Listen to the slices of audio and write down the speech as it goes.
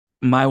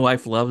my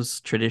wife loves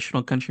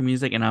traditional country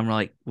music, and I'm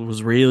like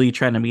was really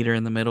trying to meet her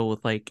in the middle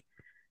with like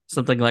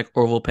something like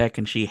Orville Peck,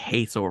 and she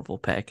hates Orville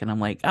Peck, and I'm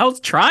like, I was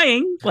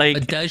trying, But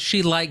like does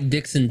she like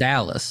Dixon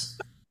Dallas?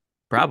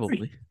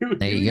 probably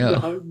There You you go.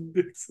 not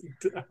Dixon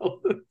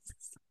Dallas.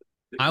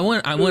 I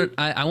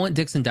want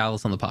Dixon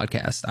Dallas on the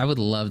podcast. I would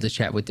love to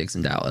chat with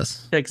Dixon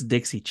Dallas. checks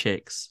Dixie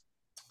Chicks.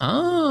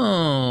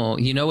 Oh,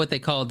 you know what they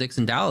call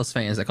Dixon Dallas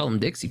fans? They call them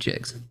Dixie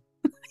Chicks.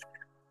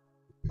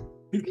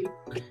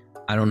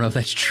 I don't know if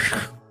that's true,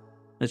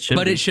 It should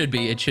but be. it should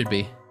be. It should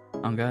be.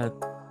 Oh God.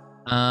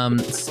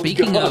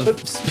 Speaking God. of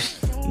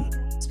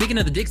speaking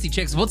of the Dixie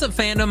Chicks, what's up,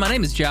 fandom? My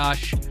name is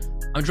Josh.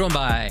 I'm joined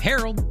by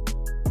Harold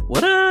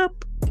What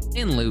up?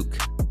 and Luke.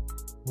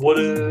 What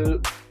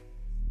up?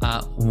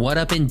 What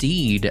up,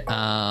 indeed?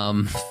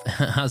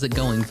 How's it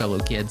going, fellow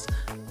kids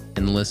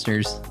and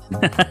listeners?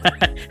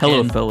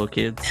 Hello, And- fellow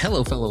kids.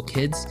 Hello, fellow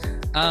kids.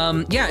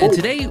 Yeah, and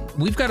today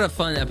we've got a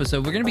fun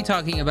episode. We're going to be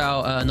talking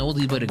about an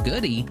oldie but a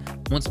goodie,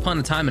 Once Upon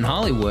a Time in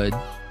Hollywood,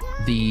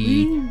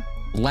 the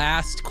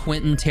last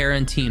Quentin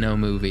Tarantino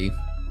movie.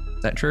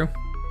 Is that true?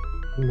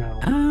 No,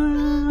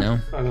 No.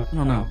 I don't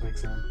know. know. Think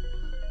so.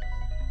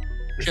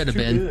 It's Should have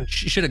too been. good.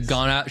 Should have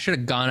gone out. Should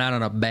have gone out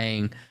on a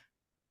bang.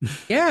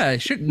 Yeah,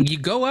 you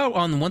go out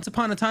on Once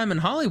Upon a Time in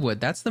Hollywood?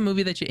 That's the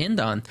movie that you end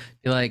on.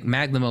 You're like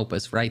magnum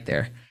opus right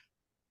there.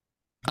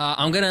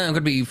 I'm gonna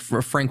be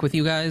frank with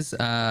you guys.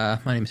 My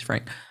name is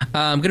Frank.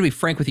 I'm gonna be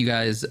frank with you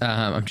guys.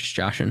 I'm just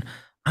joshing.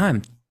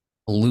 I'm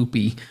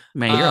loopy.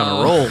 Man, you're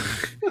on a roll.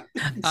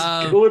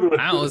 Good with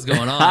I don't know what's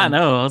going on. I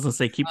know. I was gonna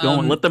say, keep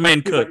going. Let the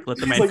man He's cook. like- Let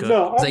the he's man like, cook.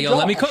 No, Say, yo,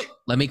 let me Josh. cook.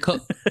 Let me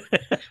cook.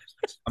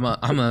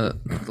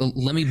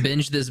 Let me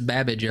binge this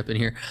Babbage up in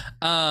here.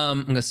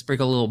 I'm gonna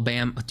sprinkle a little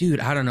bam. Dude,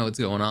 I don't know what's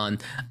going on.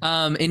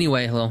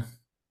 Anyway, hello.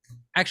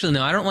 Actually,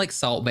 no, I don't like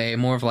Salt Bay.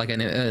 More of like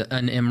an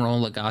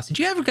Emerald Lagasse. Did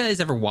you ever guys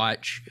ever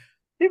watch?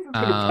 He's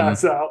gonna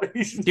pass out.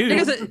 Dude.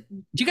 Did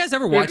you guys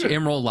ever watch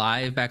Emerald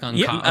live back on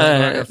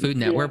Yeah, Food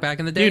Network back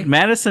in the day? Dude,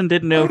 Madison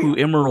didn't know who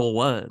Emerald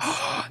was.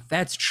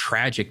 That's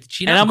tragic. Did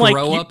she And not I'm like,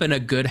 grow you- up in a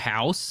good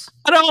house?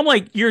 I know. I'm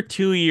like, you're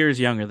 2 years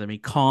younger than me.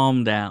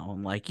 Calm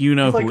down. Like, you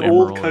know It's who like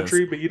Emerald old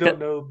country, is. but you don't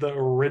know the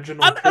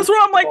original. That's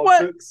what I'm like, Cook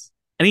what? Books.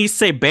 And he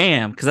say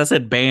Bam, because I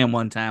said Bam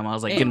one time. I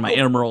was like, Bam. getting my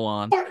Emerald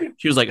on.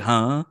 She was like,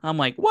 huh? I'm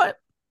like, what?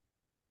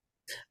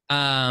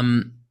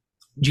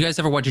 Did you guys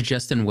ever watch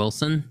Justin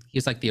Wilson?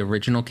 He's like the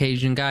original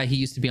Cajun guy. He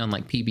used to be on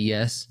like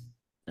PBS.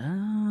 I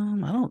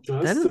don't.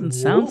 That Justin doesn't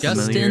sound Wilson?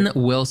 familiar.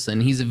 Justin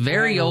Wilson. He's a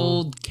very Oh.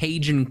 old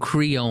Cajun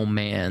Creole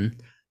man.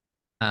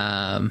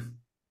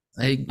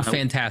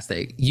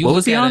 Fantastic. You What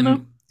was look he at on,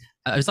 him.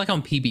 It was like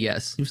on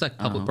PBS. He was like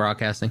public Oh.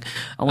 broadcasting.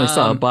 I only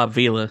saw Um, Bob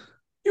Vila.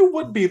 You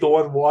would be the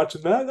one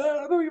watching that.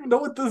 I don't even know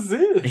what this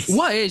is.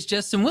 What is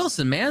Justin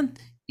Wilson, man?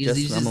 I'm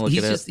gonna look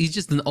it up. He's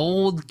just an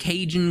old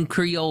Cajun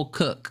Creole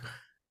cook.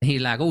 And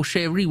he's like, oh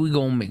Sherry, we're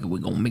gonna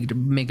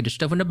make the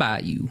stuff in the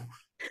bayou.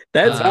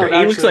 That's Uh,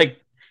 he looks actually- like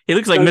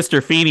that's-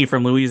 Mr. Feeney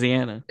from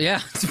Louisiana. Yeah,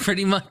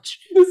 pretty much.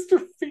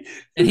 Mr. Fee.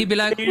 And he'd be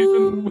like, He's been-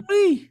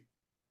 "Ooh-wee."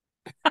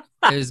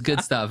 It was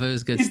good stuff. It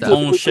was good he's stuff.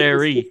 Bon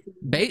definitely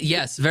Chéri.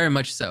 Yes, very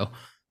much so.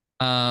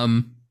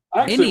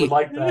 I actually Any- would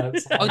like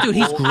that. Oh, dude,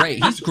 he's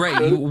great. He's great.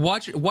 You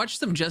watch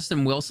some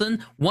Justin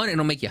Wilson. One,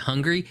 it'll make you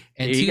hungry,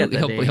 and Yeah, you two, got that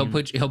he'll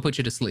damn- put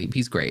you to sleep.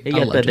 He's great. He I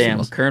got love that Justin damn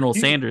Wilson. Colonel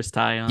He's- Sanders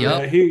tie on.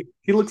 Yup. Yeah,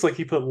 he looks like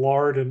he put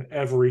lard in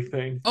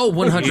everything. Oh,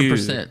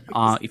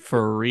 100%.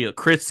 For real,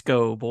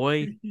 Crisco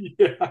boy.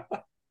 Yeah.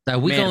 Now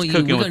we Man, gonna it's use,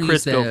 cooking we with gonna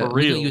use Crisco that. for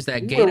We real. gonna use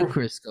that Gator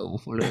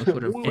Crisco for the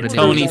And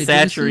Tony dedicated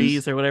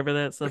Satcheries or whatever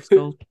that stuff's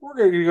called. We're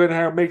gonna go in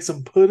here and make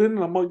some pudding,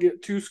 and I'm gonna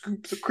get 2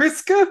 scoops of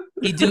Crisco.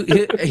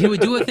 He would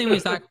do a thing where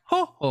he's like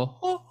ho ho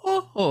ho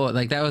ho ho,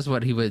 like that was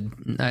what he would.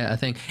 I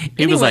think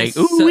He was Anyway, like,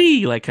 so- ooh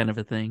wee, like kind of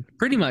a thing.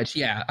 pretty much,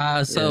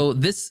 yeah. So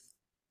this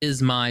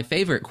is my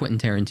favorite Quentin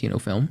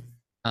Tarantino film.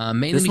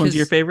 Mainly This because one's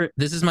your favorite?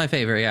 this is my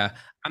favorite. Yeah,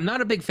 I'm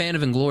not a big fan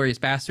of Inglorious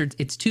Bastards.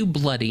 It's too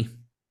bloody.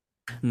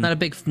 Not a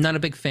big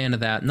fan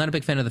of that. Not a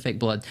big fan of the fake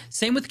blood.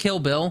 Same with Kill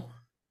Bill.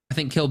 I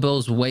think Kill Bill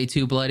is way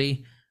too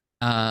bloody.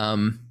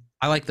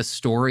 I like the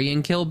story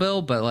in Kill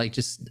Bill, but like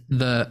just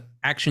the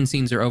action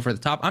scenes are over the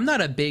top. I'm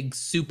not a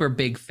super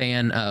big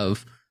fan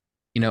of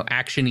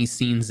actiony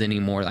scenes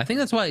anymore. I think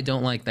that's why I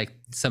don't like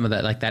some of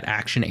that that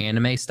action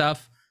anime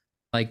stuff,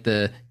 like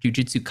the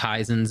Jujutsu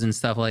Kaisens and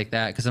stuff like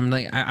that. Because I'm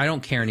like I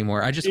don't care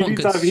anymore. I just want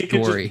good Anytime he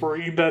can story. just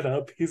bring that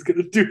up, he's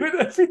gonna do it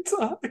every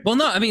time. Well,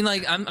 no, I mean,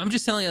 like, I'm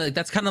just telling you, like,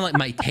 that's kind of like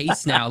my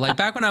taste now. Like,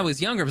 back when I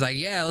was younger, I was like,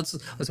 yeah, let's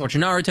watch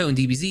Naruto and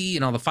DBZ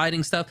and all the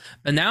fighting stuff.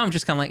 But now I'm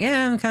just kind of like,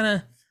 yeah, I'm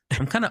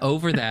kind of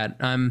over that.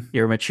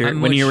 You're mature.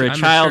 I'm When you were a I'm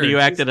child, mature. you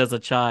acted as a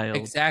child.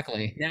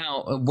 Exactly. Now,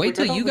 Like, I don't- wait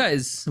till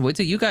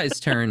you guys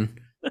turn.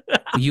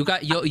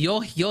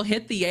 You'll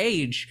hit the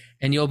age,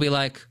 and you'll be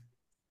like,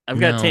 I've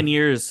got No. 10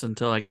 years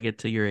until I get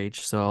to your age,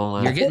 so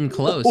I'll, you're getting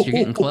close. You're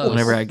getting close.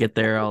 whenever I get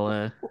there,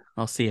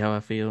 I'll see how I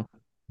feel.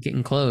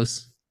 Getting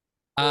close.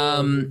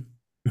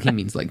 He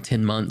means like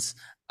 10 months.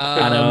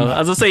 I know. I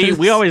was gonna say we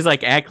this- always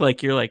like act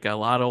like you're like a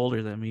lot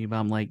older than me, but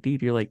I'm like,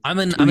 dude, you're like I'm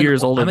an 2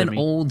 years older I'm than an me.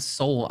 old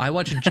soul. I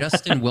watch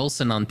Justin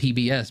Wilson on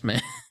PBS,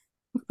 man.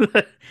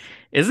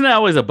 Isn't it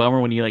always a bummer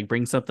when you like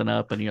bring something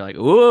up and you're like,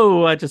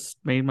 whoa, I just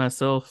made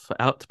myself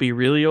out to be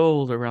really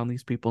old around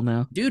these people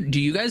now. Dude, do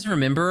you guys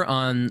remember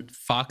on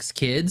Fox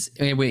Kids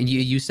when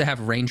you used to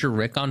have Ranger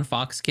Rick on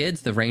Fox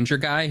Kids, the Ranger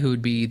guy who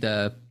would be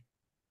the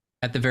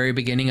at the very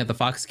beginning of the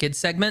Fox Kids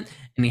segment,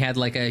 and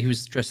he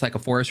was dressed like a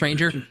forest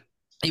ranger.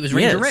 He was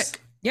Ranger Yes.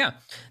 Rick. Yeah,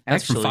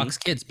 that's from Actually, Fox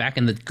Kids back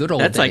in the good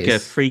old that's days. like a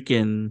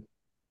freaking.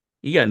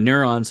 You got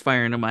neurons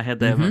firing in my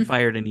head that haven't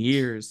fired in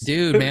years.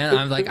 Dude, man,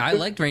 I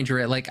liked Ranger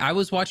Rick. Like I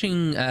was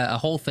watching a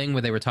whole thing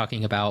where they were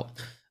talking about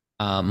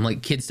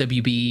like Kids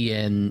WB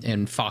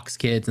and Fox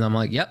Kids, and I'm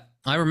like, yep,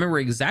 I remember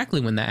exactly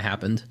when that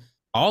happened.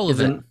 All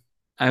of it.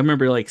 I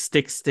remember like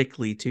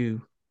Stickly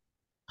too.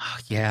 Oh,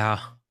 yeah.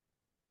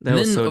 That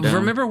was so dumb.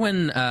 Remember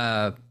when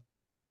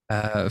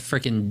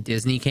freaking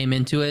Disney came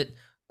into it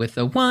with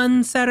the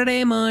One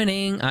Saturday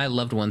Morning? I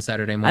loved One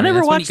Saturday Morning.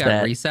 never That's watched when you got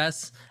that.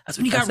 Recess. That's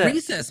when you got What's that?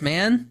 Recess,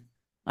 man.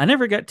 I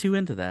never got too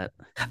into that.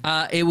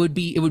 It would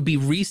be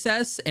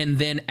Recess, and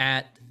then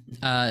at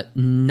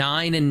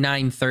 9 and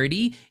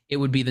 9:30, it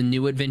would be the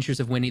New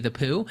Adventures of Winnie the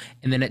Pooh,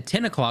 and then at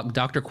 10 o'clock,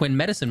 Dr. Quinn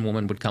Medicine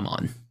Woman would come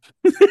on.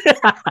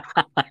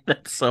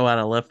 That's so out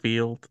of left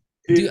field.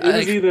 Dude,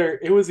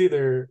 It was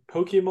either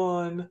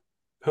Pokemon,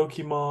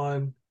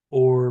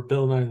 or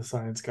Bill Nye the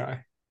Science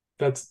Guy.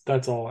 That's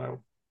all I.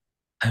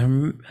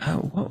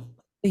 What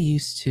they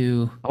used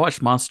to. I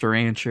watched Monster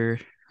Rancher.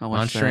 I watched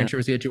Monster Rancher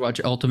was good. Did you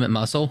watch Ultimate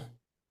Muscle?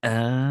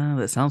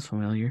 That sounds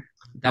familiar.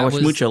 That I watched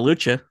was- Mucha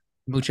Lucha.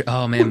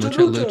 Oh man, Mucha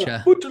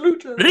Lucha.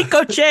 Lucha.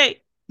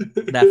 Ricochet,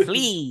 the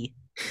flea.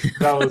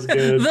 That was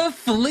good. The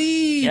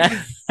Flea.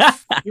 Yeah.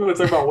 You want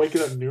to talk about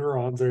waking up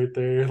neurons right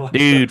there, like,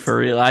 Dude, for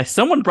real.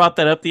 Someone brought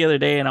that up the other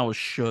day, and I was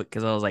shook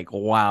because I was like,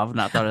 "Wow, I've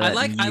not thought of that."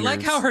 I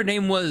like how her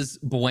name was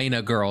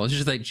Buena Girl. It's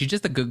just like she's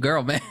just a good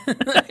girl, man.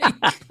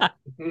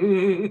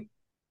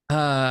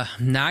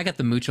 Now I got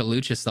the Mucha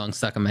Lucha song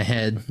stuck in my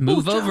head.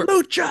 Move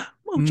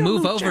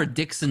over,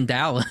 Dixon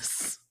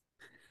Dallas.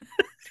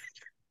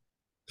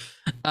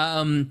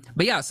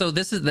 But yeah, so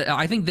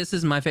I think this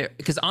is my favorite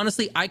because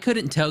honestly, I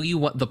couldn't tell you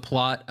what the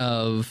plot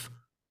of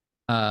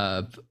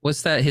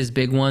what's that his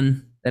big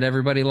one that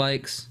everybody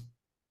likes.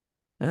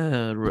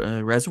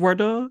 Reservoir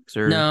Dogs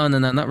or No,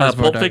 not Reservoir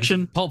Pulp Dogs.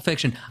 Fiction. Pulp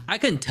Fiction. I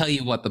couldn't tell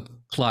you what the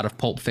plot of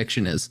Pulp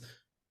Fiction is.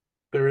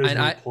 There is And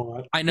no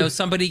plot. I know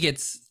somebody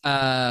gets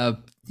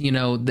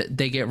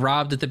they get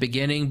robbed at the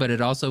beginning, but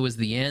it also is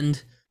the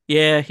end.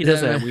 Yeah, he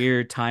does Yeah. that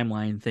weird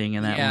timeline thing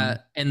in that one.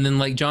 And then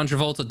like John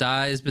Travolta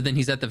dies, but then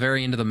he's at the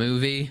very end of the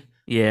movie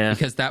Yeah,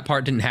 because that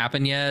part didn't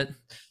happen yet.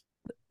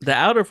 the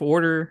out of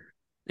order.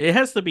 It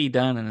has to be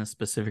done in a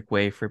specific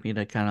way for me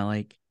to kind of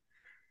like.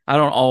 I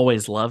don't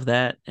always love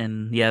that,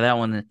 and yeah, that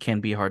one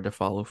can be hard to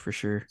follow for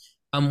sure.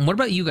 What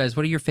about you guys?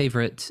 What are your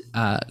favorite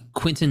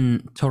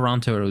Quentin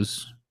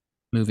Tarantino's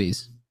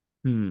movies?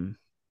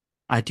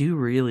 I do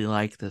really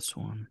like this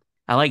one.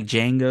 I like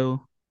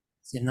Django.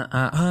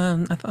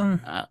 I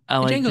thought I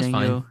like Django's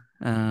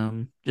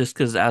Django. Just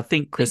because I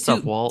think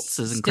Christoph Waltz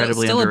is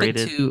incredibly still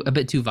underrated. a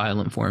bit too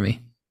violent for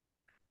me.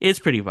 It's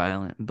pretty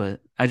violent, but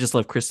I just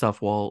love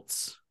Christoph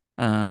Waltz.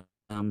 I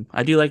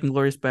do like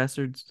Inglourious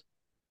Bastards.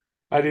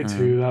 I do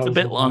too. That It's a was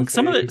bit one of my long.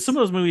 Some of faves.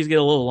 those movies get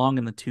a little long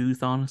in the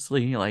tooth,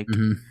 honestly. Like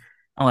Mhm.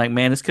 I'm like,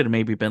 man, this could have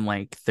maybe been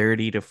like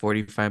 30 to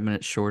 45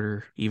 minutes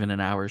shorter, even an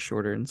hour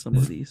shorter in some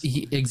of these.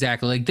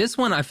 Exactly. Like this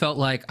one, I felt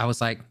like I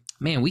was like,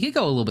 man, we could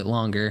go a little bit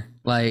longer.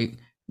 Like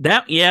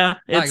That, yeah,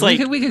 it's like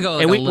we could go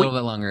like and a we- little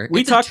bit longer.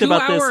 we It's talked a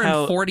about this, 2 hour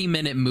how- and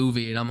 40-minute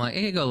movie, and I'm like,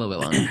 it could go a little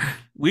bit longer.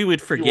 we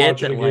would forget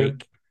watch it that, again.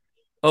 like,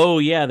 oh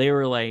yeah, they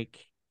were like,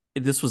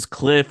 this was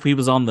Cliff. He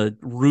was on the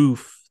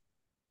roof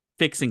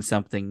fixing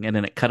something, and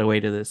then it cut away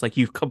to this. Like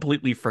you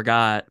completely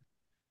forgot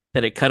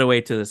that it cut away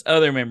to this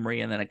other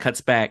memory, and then it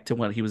cuts back to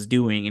what he was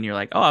doing, and you're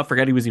like, oh, I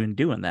forgot he was even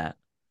doing that.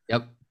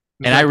 Yep.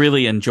 And I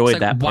really enjoyed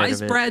It's like, that part why of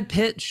is it. Brad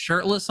Pitt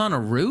shirtless on a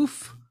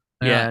roof?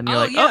 Yeah, and you're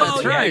like, yeah, oh,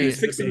 that's yeah, right. he was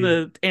fixing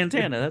the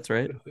antenna. That's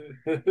right.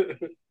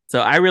 So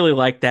I really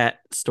like that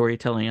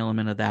storytelling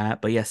element of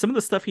that. But yeah, some of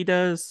the stuff he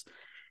does,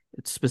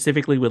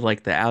 specifically with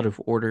like the out of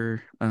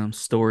order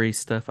story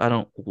stuff, I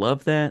don't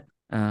love that.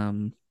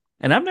 And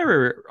I've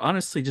never,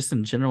 honestly, just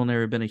in general,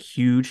 never been a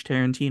huge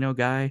Tarantino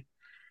guy.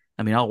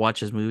 I mean, I'll watch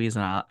his movies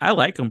and I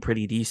like them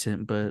pretty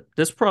decent, but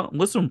this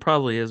one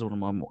probably is one of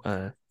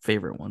my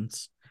favorite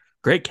ones.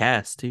 Great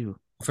cast too.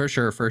 For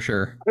sure, for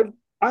sure.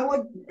 I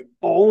like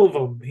all of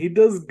them. He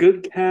does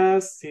good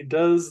casts. He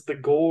does the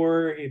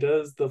gore. He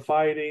does the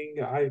fighting.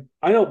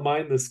 I don't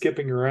mind the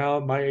skipping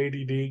around. My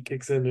ADD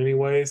kicks in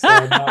anyway, so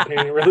I'm not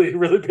paying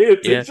really paying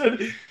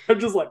attention.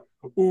 I'm just like,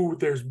 ooh,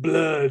 there's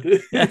blood. You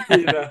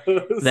know?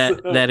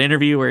 That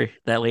interview where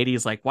that lady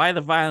is like, "Why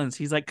the violence?"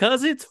 He's like,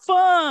 "Cause it's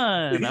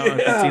fun." I don't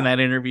know if you've seen that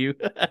interview.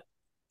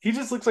 He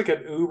just looks like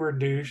an uber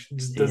douche and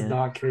just does Yeah.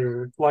 not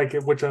care. Like,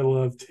 which I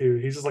love too.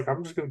 He's just like,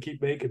 I'm just gonna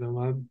keep making them.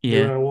 I do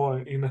Yeah. what I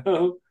want, you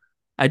know.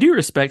 I do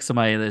respect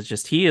somebody that's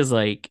just he is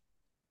like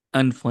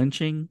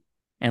unflinching.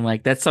 And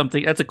like that's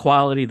a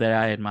quality that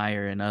I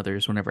admire in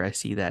others whenever I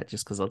see that,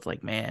 just because it's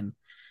like, man,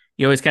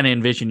 you always kind of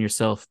envision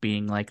yourself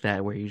being like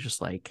that, where you're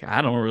just like,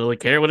 I don't really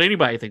care what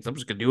anybody thinks. I'm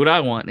just gonna do what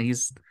I want. And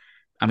he's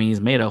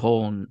made a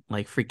whole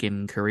like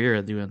freaking career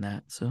of doing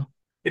that. So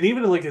And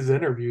even in like his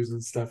interviews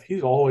and stuff,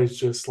 he's always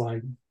just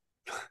like,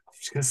 I'm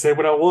just gonna say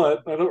what I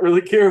want. I don't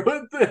really care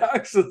what the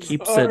actions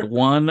keeps are. it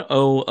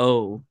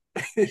 100.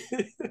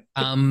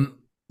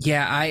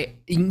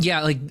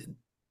 Like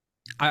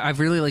I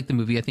really like the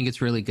movie. I think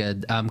it's really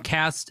good.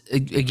 Cast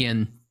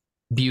again,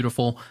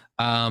 beautiful.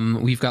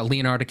 We've got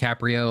Leonardo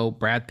DiCaprio,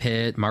 Brad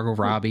Pitt, Margot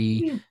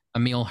Robbie,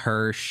 Emil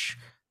Hirsch,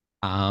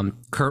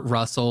 Kurt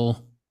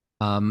Russell,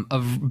 a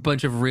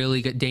bunch of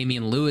really good.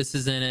 Damian Lewis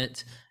is in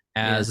it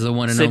as the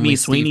one and Sydney only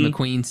Sweeney. Steve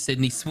McQueen.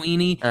 Sydney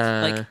Sweeney.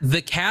 Like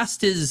the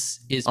cast is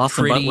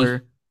Austin pretty.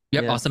 Butler.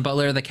 Yep, Yeah. Austin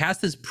Butler. The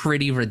cast is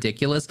pretty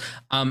ridiculous.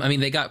 I mean,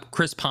 they got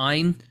Chris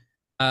Pine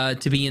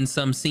to be in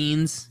some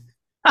scenes.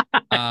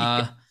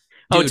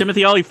 Oh,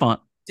 Timothy Olyphant.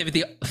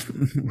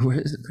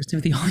 Where's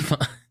Timothy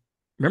Olyphant?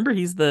 Remember,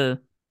 he's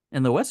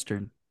in the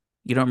Western.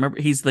 You don't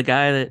remember? He's the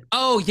guy that.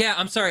 Oh yeah,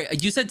 I'm sorry.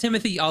 You said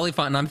Timothy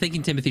Olyphant, and I'm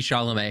thinking Timothy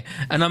Chalamet,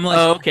 and I'm like,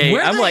 Oh, okay.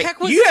 where I'm the like, heck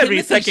was you had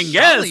me Timothy second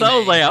guess. I was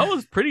Chalamet? like, I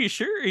was pretty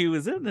sure he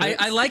was in this.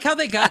 I like how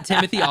they got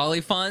Timothy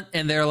Olyphant,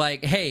 and they're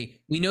like, hey,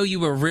 we know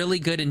you were really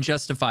good in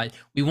Justified.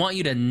 We want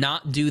you to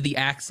not do the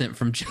accent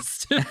from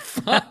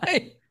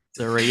Justified.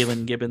 The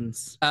Raylan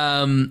Gibbons.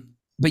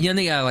 But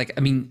like,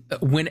 I mean,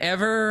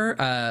 whenever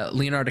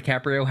Leonardo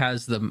DiCaprio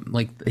has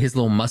his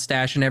little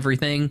mustache and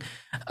everything,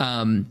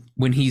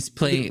 when he's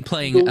playing,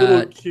 the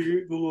little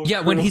cute, the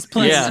little when he's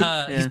playing,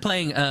 Yeah. he's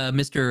playing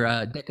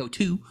Mr. Deco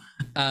 2,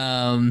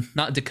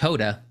 not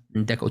Dakota,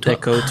 Deco 12.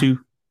 Deco too.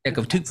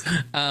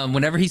 Deco 2.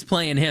 Whenever he's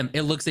playing him,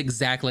 it looks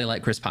exactly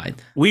like Chris Pine.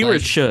 We were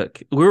Like,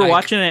 shook. We were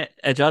watching it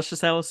at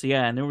Josh's house,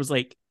 yeah, and there was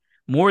like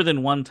more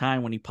than one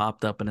time when he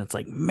popped up, and it's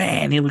like,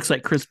 man, he looks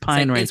like Chris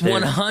Pine right it's there.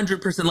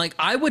 100%. Like,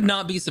 I would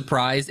not be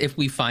surprised if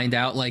we find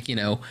out,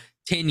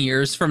 10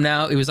 years from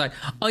now, it was like,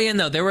 oh yeah,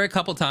 no, there were a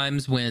couple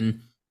times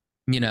when,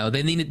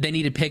 they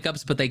needed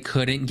pickups, but they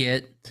couldn't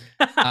get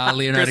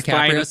Leonardo Chris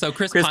DiCaprio. Pine- So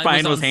Chris Pine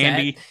Pine was on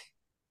handy. set.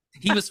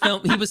 He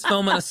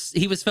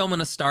was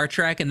filming a Star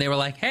Trek, and they were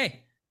like,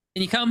 hey,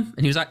 can you come?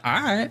 And he was like, all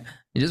right.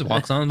 He just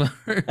walks on.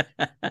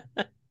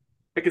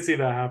 I could see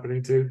that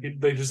happening too.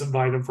 They just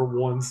invite him for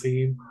one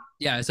scene.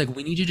 Yeah, it's like,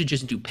 we need you to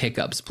just do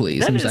pickups, please.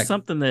 That And is he's like,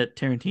 something that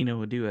Tarantino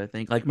would do, I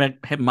think. Like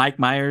Mike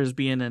Myers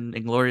being in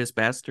Inglourious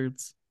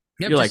Bastards.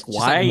 yep, You're just- like,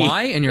 just why?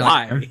 why? And you're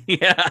Why? like,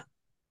 Yeah.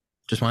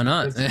 just why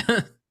not?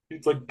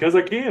 He's like, because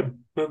I can.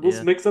 Let's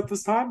Yeah. mix up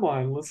this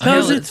timeline. Let's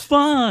Because Hell, it's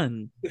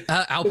fun.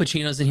 Al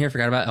Pacino's in here.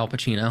 Forgot about Al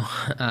Pacino.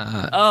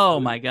 Oh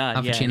my god.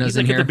 Al Yeah. Pacino's He's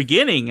in like at here. the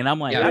beginning, and I'm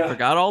like, Yeah. I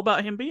forgot all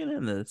about him being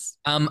in this.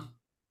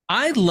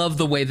 I love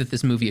the way that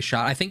this movie is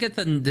shot. I think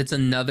that's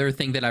another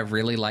thing that I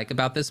really like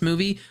about this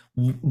movie.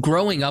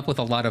 Growing up with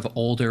a lot of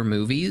older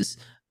movies,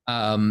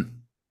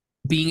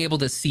 being able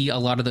to see a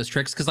lot of those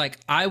tricks, because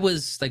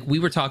we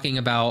were talking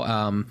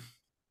about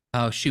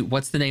oh shoot,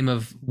 what's the name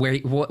of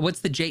what's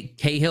the Jake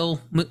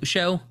Cahill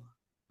show?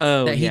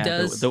 Oh, That he yeah,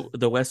 does?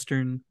 the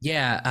Western.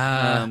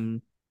 Yeah,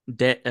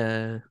 Dead.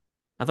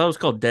 I thought it was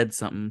called Dead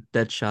something,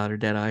 Dead Shot or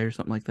Dead Eye or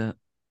something like that.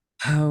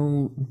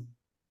 oh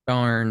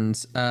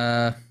darns,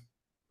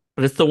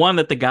 But it's the one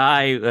that the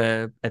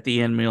guy at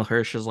the end, Emil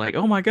Hirsch, is like,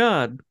 "Oh my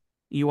god,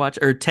 you watch?"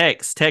 Or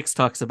Tex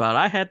talks about,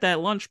 "I had that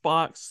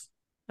lunchbox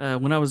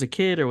when I was a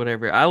kid or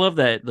whatever." I love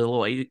that the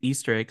little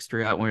Easter eggs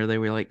throughout where they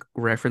were like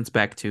reference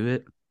back to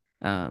it.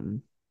 I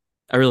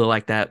really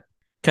like that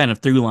kind of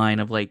through line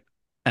of like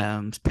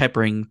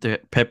peppering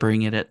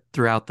it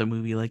throughout the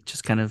movie, like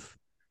just kind of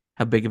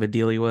how big of a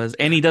deal he was.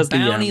 And he does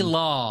Bounty the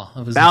Law.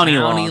 It was Bounty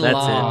Law,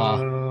 that's it.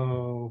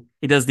 Oh,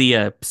 he does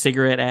the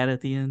cigarette ad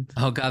at the end.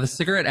 Oh god, the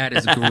cigarette ad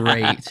is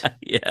great.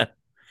 Yeah,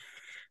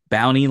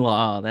 Bounty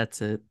Law,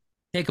 that's it.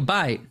 Take a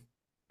bite.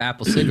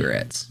 Apple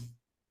cigarettes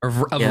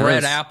of Yeah,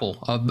 red those- apple.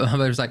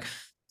 There's like,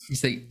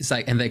 it's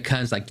like, and they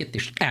kind of like, get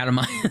this out of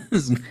my.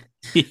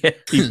 Yeah,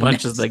 he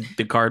punches like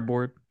the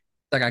cardboard.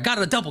 Like, I got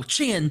a double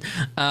chin.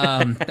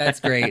 That's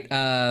great.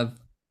 I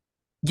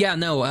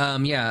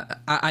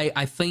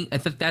think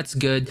that's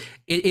good.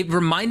 It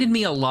reminded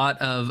me a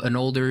lot of an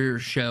older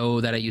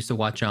show that I used to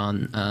watch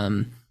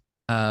on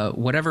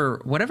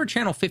whatever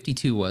channel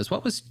 52 was.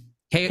 What was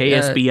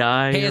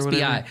KSBI. or KSBI?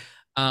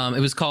 whatever.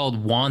 It was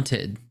called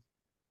Wanted.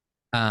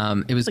 It was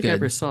I think I good.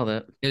 ever saw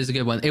that. It was a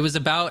good one. It was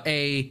about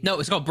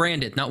it's called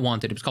Branded, not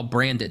Wanted. It was called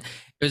Branded.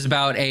 It was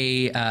about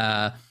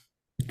a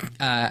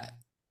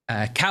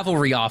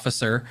cavalry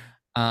officer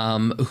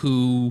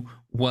who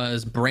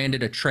was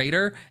branded a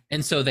traitor,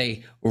 and so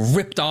they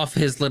ripped off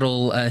his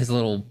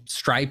little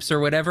stripes or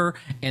whatever,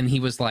 and he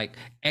was like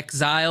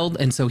exiled,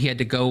 and so he had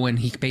to go, and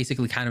he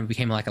basically kind of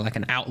became like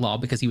an outlaw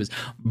because he was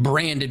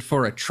branded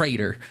for a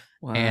traitor.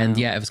 Wow. And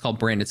yeah, it was called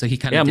Branded. So he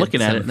kind of I'm did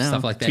looking at it now.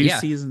 stuff like that. Two Yeah,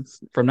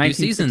 seasons from Two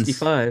seasons.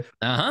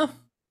 1965.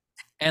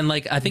 and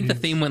like I think the Jeez.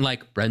 theme went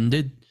like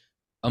branded,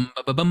 Bum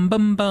bum bum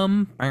bum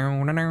bum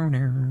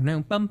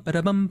bum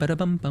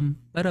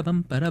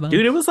bum bum.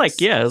 Dude, it was like,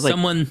 yeah, it was like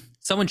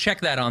Someone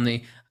check that on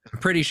me. I'm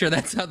pretty sure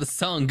that's how the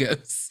song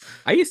goes.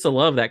 I used to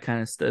love that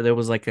kind of stuff. There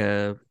was like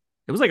it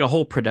was like a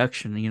whole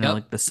production, you know, Yep.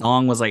 like the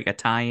song was like a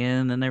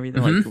tie-in and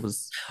everything. Like hmm it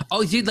was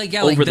Oh, dude, like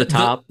yeah, like over the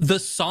top. the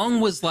song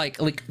was like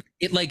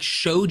it like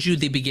showed you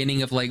the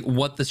beginning of like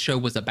what the show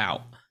was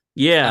about. And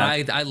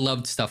Yeah. I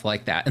loved stuff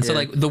like that. And so Yeah.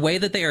 like the way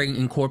that they are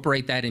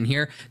incorporate that in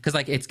here, because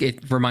like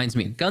it reminds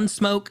me of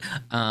Gunsmoke,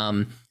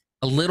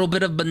 a little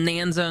bit of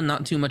Bonanza,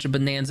 not too much of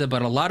Bonanza,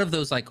 but a lot of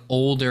those like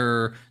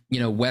older,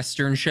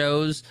 Western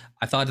shows.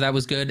 I thought that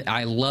was good.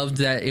 I loved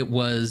that it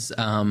was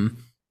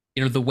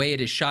the way it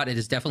is shot, it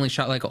is definitely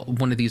shot like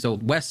one of these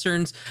old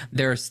westerns.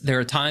 There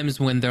are times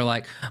when they're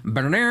like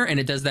and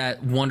it does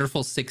that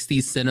wonderful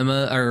 60s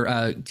cinema or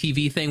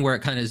TV thing where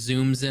it kind of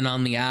zooms in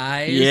on the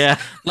eyes. Yeah.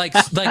 Like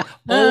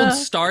old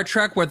Star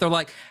Trek where they're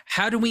like,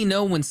 how do we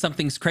know when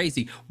something's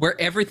crazy? Where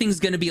everything's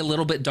going to be a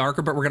little bit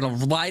darker, but we're going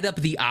to light up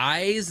the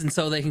eyes, and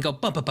so they can go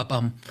bum bum bum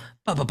bum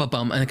bum bum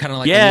bum, and kind of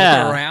like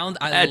Yeah. look around.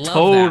 I love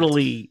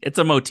totally. It's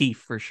a motif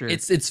for sure.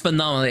 it's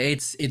phenomenal.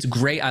 It's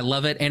great. I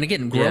love it. And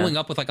again, growing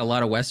up with like a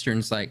lot of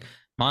westerns, like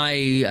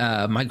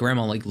my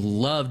grandma like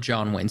loved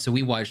John Wayne, so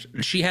we watched.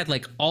 She had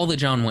like all the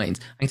John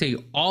Waynes. I can tell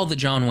you all the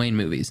John Wayne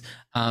movies.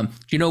 Do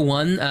you know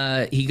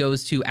one? He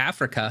goes to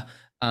Africa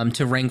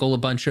to wrangle a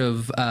bunch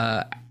of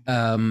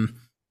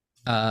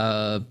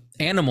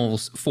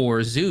animals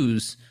for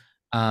zoos,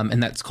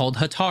 and that's called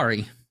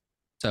Hatari.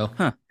 So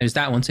there's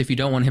that one. So if you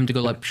don't want him to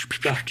go like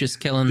just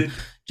killing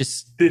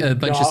just a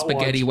bunch of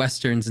spaghetti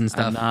westerns and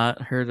stuff. I've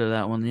not heard of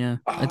that one. Yeah,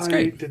 that's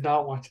great. I did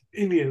not watch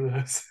any of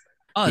this.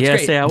 Oh, it's yeah.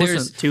 great. Say I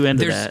wasn't too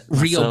into that.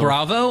 Rio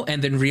Bravo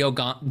and then Rio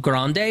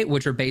Grande,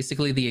 which are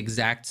basically the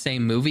exact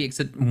same movie,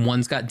 except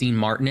one's got Dean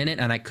Martin in it,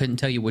 and I couldn't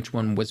tell you which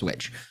one was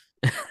which.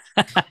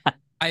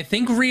 I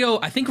think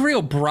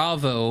Rio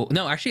Bravo.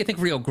 No, actually, I think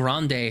Rio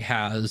Grande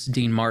has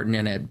Dean Martin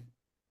in it,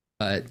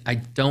 but I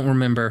don't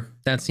remember.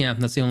 That's the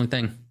only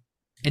thing.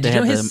 And did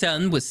you know his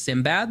son was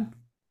Sinbad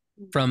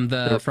from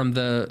the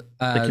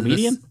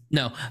comedian?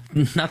 No,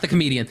 not the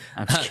comedian.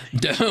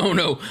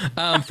 No.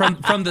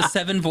 From the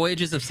Seven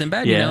Voyages of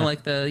Sinbad. Yeah. You know,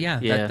 like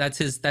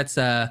that's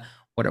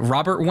what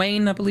Robert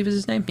Wayne, I believe is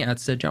his name. Yeah,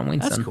 that's John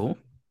Wayne's son. That's cool.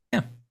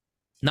 Yeah,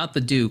 not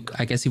the Duke.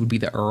 I guess he would be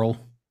the Earl.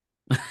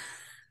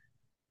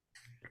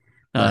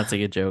 No, that's a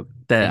good joke.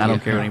 I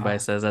don't care what anybody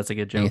says. That's a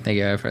good joke. Thank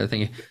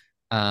you.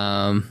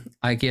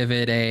 I give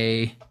it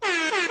a.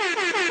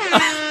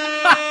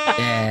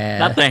 Yeah.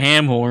 Not the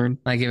ham horn.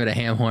 I give it a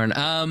ham horn.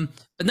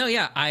 But no,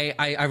 yeah,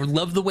 I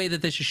love the way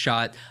that this is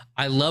shot.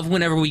 I love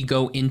whenever we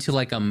go into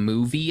like a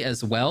movie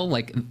as well.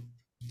 Like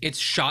it's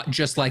shot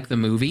just like the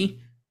movie.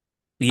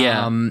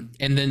 Yeah. And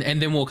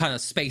then we'll kind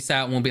of space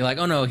out and we'll be like,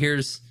 oh no,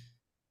 here's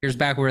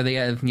back where they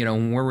have,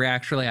 where we're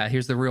actually at.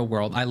 Here's the real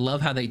world. I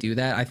love how they do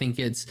that. I think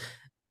it's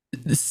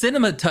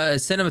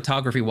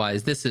cinematography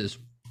wise, this is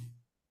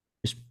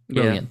just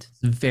brilliant.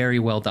 Yeah. It's very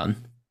well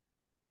done.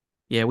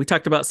 Yeah, we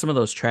talked about some of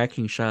those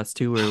tracking shots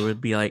too, where it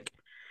would be like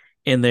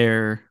in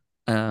their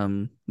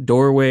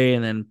doorway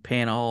and then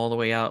pan all the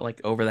way out like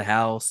over the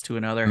house to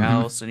another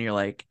house, and you're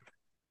like,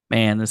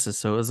 man, this is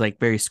so. It was like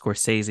very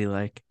Scorsese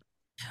like.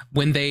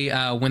 When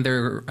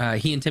they're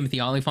he and Timothy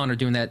Olyphant are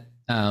doing that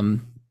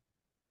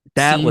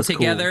that scene was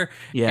together, cool.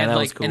 Yeah, and that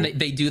like was cool. and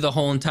they do the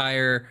whole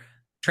entire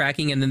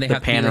tracking, and then they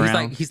have pan to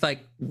around. he's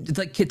like it's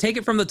like take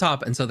it from the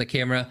top, and so the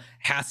camera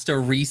has to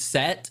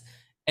reset.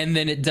 And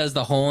then it does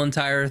the whole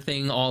entire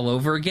thing all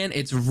over again.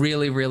 It's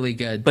really, really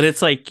good. But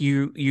it's like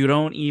you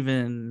don't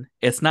even.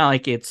 It's not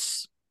like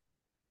it's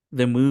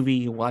the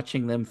movie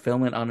watching them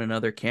film it on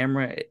another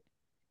camera.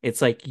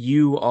 It's like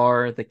you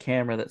are the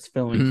camera that's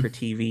filming for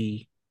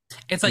TV.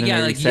 It's like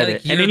and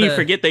then you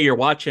forget that you're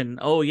watching.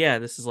 Oh yeah,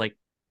 this is like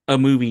a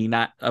movie,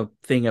 not a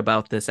thing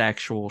about this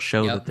actual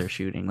show that they're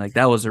shooting. Like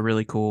that was a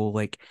really cool,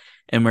 like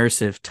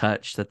immersive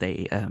touch that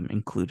they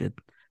included.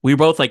 We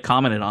both like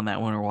commented on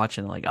that when we were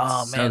watching, like,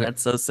 oh man,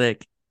 that's so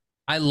sick.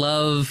 I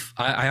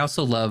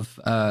also love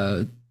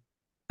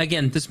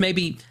again, this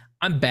maybe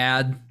I'm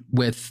bad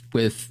with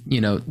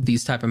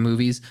these type of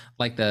movies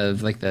like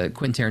the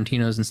Quentin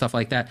Tarantino's and stuff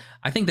like that.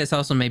 I think that's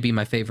also maybe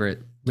my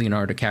favorite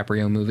Leonardo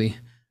DiCaprio movie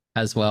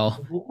as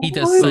well. He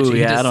does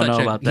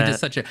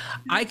such a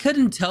I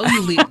couldn't tell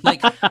you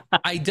like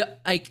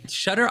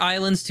Shutter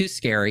Island's too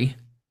scary.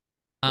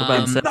 What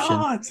about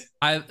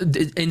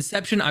Inception?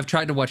 Inception, I've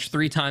tried to watch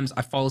 3 times.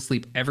 I fall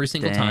asleep every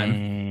single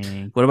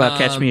time. What about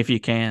Catch Me If You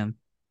Can?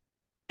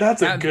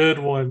 That's a good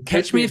one.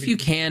 Catch Me If You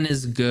Can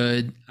is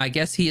good. I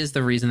guess he is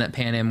the reason that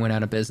Pan Am went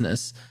out of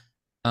business.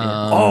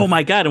 Oh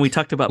my god! And we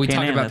talked about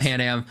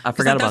Pan Am. I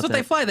forgot about that. That's what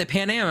they fly. They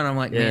Pan Am, and I'm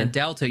like, man,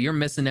 Delta, you're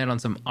missing out on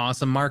some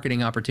awesome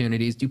marketing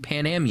opportunities. Do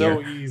Pan Am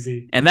year. So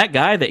easy. And that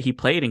guy that he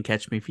played in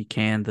Catch Me If You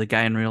Can, the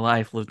guy in real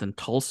life, lived in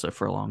Tulsa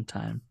for a long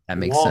time. That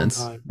makes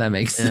sense. That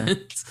makes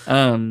sense.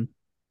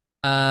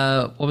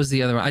 What was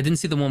the other one? I didn't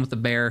see the one with the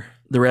bear.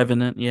 The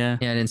Revenant. Yeah.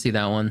 Yeah, I didn't see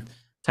that one.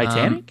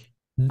 Titanic.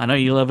 I know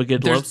you love a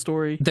good There's- love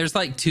story. There's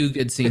like two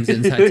good scenes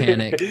in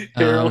Titanic.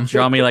 Harold.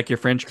 Draw Me Like Your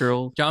French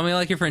Girl. Draw Me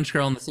Like Your French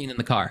Girl and the scene in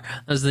the car.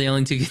 Those are the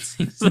only two good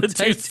scenes. The in two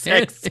Titanic.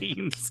 sex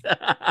scenes.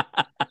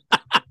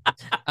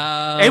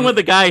 And when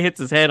the guy hits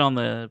his head on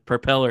the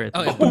propeller. At the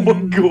Oh, Oh my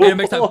and it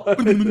makes God.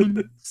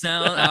 that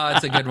sound. Oh,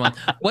 it's a good one.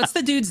 What's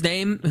the dude's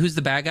name? Who's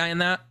the bad guy in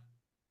that?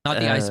 Not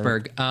the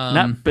iceberg.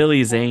 Not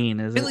Billy Zane,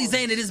 is Billy it?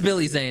 Zane. It is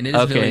Billy Zane. It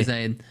is Okay. Billy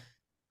Zane.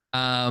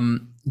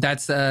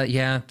 That's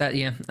yeah.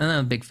 I'm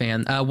a big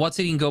fan. What's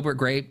Eating Gilbert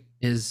Grape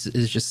is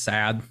just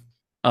sad.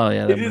 Oh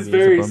yeah, that It is movie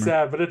very a bummer.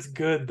 sad, but it's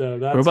good though.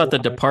 That's What about The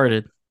why.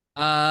 Departed?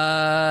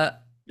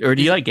 Or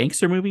do you like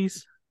gangster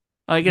movies?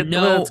 I get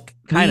No, it's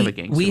kind of a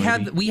gangster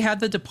movie. we had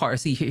The Depart.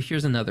 See,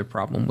 here's another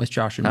problem with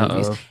Josh and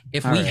movies. Uh-oh.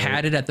 If All we right.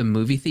 had it at the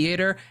movie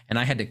theater and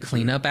I had to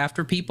clean up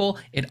after people,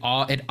 it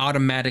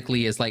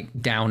automatically is like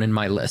down in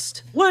my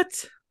list.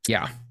 What?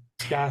 Yeah,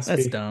 Gatsby.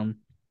 That's dumb.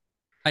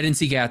 I didn't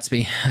see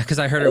Gatsby because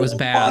I heard it was Oh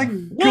bad.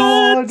 my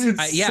God, it's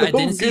I so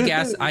didn't see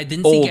good. I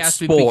didn't see Old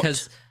Gatsby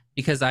sport.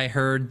 because I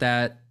heard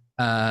that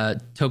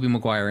Tobey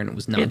Maguire and it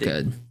was not Had to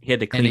good. He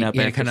had to And clean up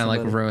after kind of like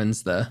somebody.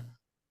 ruins the.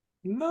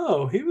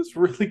 No, he was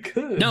really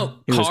good. No,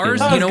 He was Cars.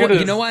 good. Not You know as what? good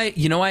You as- know why?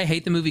 You know why I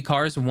hate the movie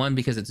Cars? One,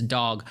 because it's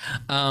dog.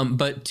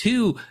 But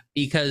two,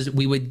 because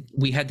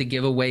we had to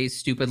give away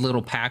stupid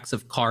little packs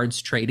of cards,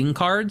 trading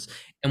cards,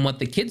 and what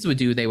the kids would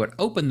do, they would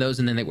open those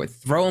and then they would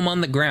throw them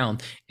on the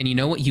ground. And you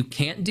know what? You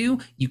can't do?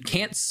 You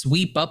can't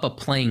sweep up a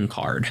playing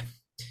card.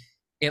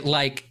 It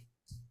like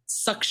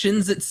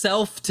suctions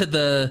itself to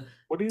the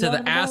What are you to the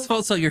talking about?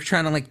 asphalt, so you're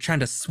trying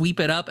to sweep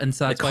it up, and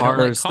so The that's why I don't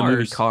like Cars, the movie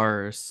Cars.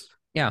 Cars.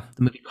 Yeah,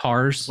 the movie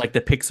Cars. Like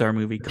the Pixar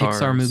movie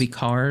Cars. Pixar movie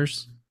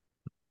Cars.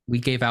 We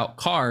gave out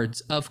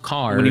cards of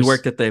Cars When he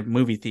worked at the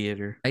movie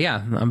theater.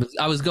 Yeah,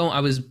 I was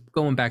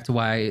going back to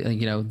why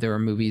there were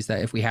movies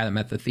that if we had them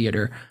at the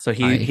theater, So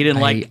he I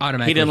didn't like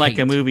automatically a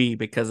hate. movie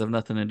because of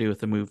nothing to do with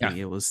the movie. Yeah.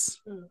 It was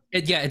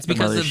it's Some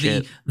because other of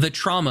shit. the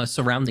trauma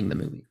surrounding the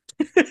movie.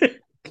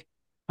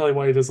 Probably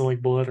why he doesn't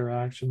like blood or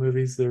action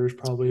movies. There's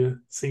probably a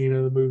scene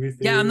in the movie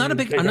theater. Yeah, I'm not a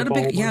where big you pick up a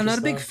whole bunch I'm of not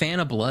a big stuff. fan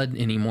of blood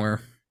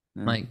anymore.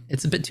 Yeah. Like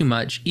it's a bit too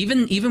much.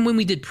 Even when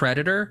we did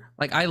Predator,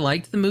 like I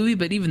liked the movie,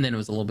 but even then it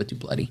was a little bit too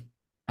bloody.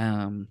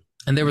 And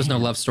there was no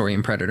Man. love story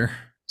in Predator.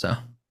 So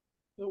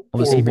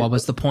Horrible. what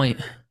was the point?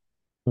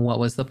 What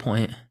was the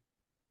point?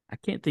 I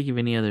can't think of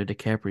any other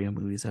DiCaprio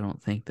movies. I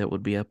don't think that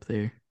would be up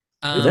there.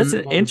 Um, That's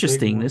big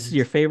interesting. This is ones.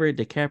 your favorite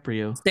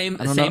DiCaprio. Same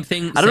I don't same know.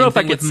 thing. I don't know same if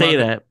I thing could with say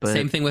Mar- that, but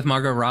same thing with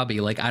Margot Robbie.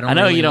 Like I don't I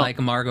know really you don't like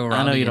Margot Robbie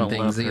I know you and don't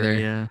things love her. either.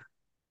 Yeah.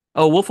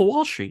 Oh, Wolf of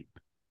Wall Street.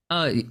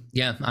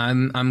 Yeah,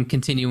 I'm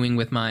continuing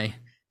with my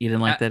You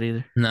didn't like that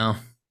either. no.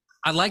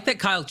 I like that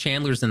Kyle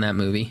Chandler's in that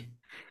movie.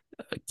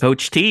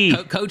 Coach T.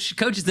 Coach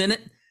is in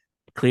it.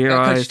 Clear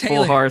Coach eyes, full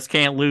Taylor. hearts,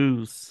 can't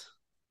lose.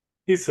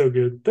 He's so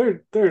good.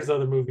 There's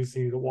other movies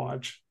you need to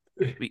watch.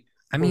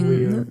 I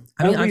mean,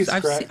 At least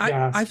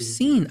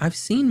I've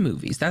seen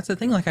movies. That's the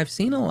thing. Like I've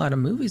seen a lot of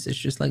movies. It's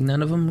just like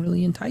none of them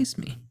really entice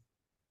me.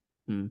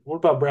 What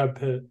about Brad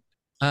Pitt?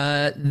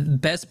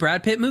 Best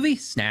Brad Pitt movie?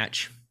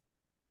 Snatch.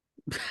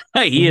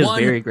 He is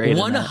very great.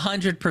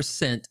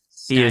 100%.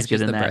 He is Snatch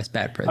good in the that. best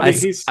Brad Pitt. I I, mean,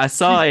 movie. I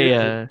saw he's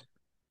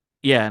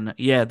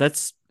a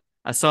that's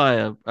I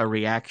saw a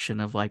reaction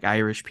of like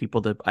Irish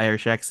people to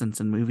Irish accents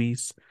in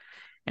movies,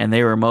 and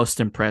they were most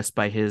impressed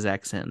by his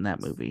accent in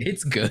that movie.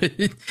 It's good.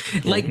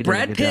 he Like does a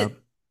Brad good Pitt.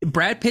 job.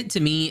 Brad Pitt to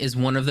me is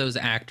one of those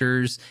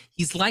actors.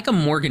 He's like a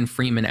Morgan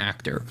Freeman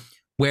actor,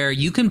 where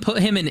you can put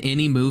him in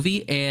any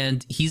movie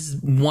and he's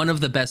one of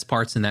the best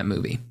parts in that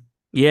movie.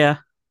 Yeah,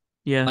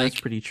 that's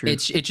Like, pretty true.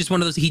 It's just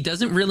one of those. He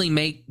doesn't really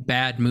make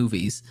bad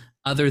movies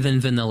other than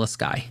Vanilla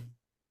Sky.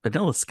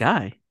 Vanilla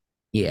Sky.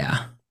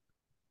 Yeah.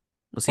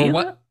 Was he Or in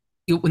what? that?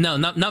 No,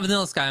 not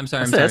Vanilla Sky. I'm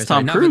sorry. I I'm said sorry. that's sorry.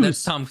 Tom Not- Cruise.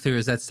 That's Tom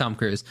Cruise. That's Tom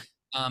Cruise.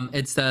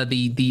 It's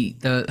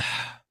the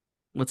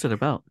What's it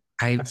about?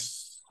 I I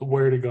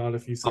swear to God,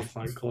 if you say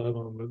Fight Club,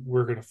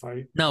 we're gonna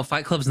fight. no.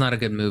 Fight Club's not a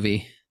good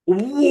movie.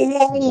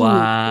 Whoa!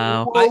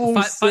 Wow.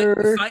 Whoa,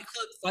 sir.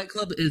 Fight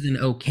Club is an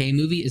okay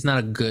movie. It's not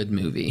a good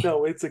movie.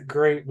 No, it's a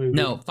great movie.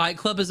 No, Fight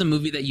Club is a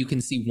movie that you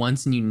can see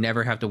once and you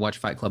never have to watch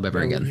Fight Club ever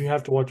No, again. You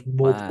have to watch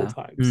multiple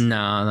Wow. times.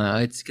 No,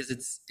 it's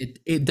because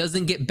it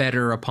doesn't get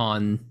better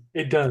upon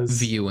It does.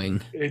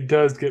 viewing. It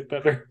does get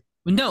better.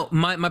 No,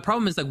 my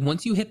problem is like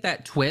once you hit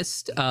that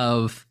twist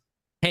of,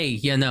 hey,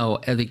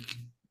 like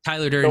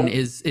Tyler Durden Don't-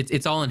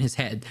 it's all in his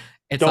head.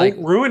 It's Don't like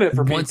ruin it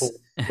for once- people.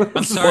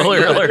 I'm sorry,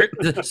 Spoiler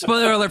alert.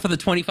 Spoiler alert for the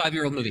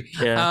 25-year-old movie.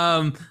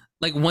 Yeah.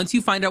 Like once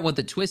you find out what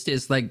the twist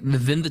is, like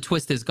then the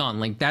twist is gone.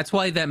 Like that's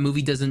why that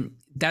movie doesn't.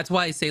 That's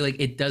why I say like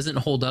it doesn't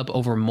hold up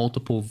over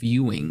multiple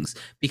viewings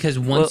because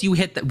once you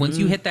hit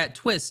that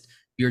twist,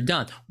 you're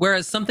done.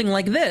 Whereas something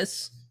like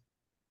this,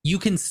 you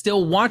can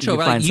still watch You can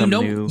over. Like find you know,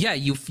 something new. yeah,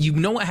 you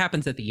know what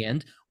happens at the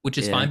end, which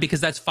is Yeah. fine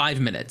because that's 5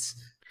 minutes.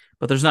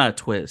 But there's not a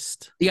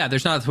twist. Yeah,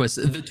 there's not a twist.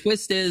 The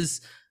twist is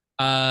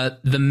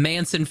the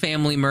Manson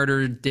family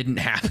murder didn't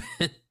happen.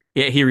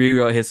 Yeah, he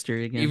rewrote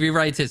history again. He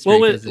rewrites history.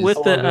 Well, 'cause with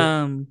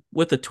it's-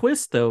 with the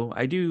twist though,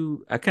 I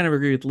kind of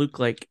agree with Luke.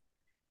 Like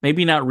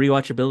maybe not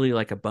rewatchability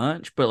like a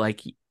bunch, but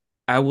like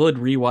I would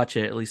rewatch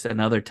it at least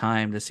another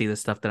time to see the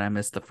stuff that I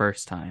missed the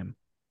first time.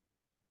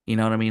 You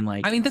know what I mean?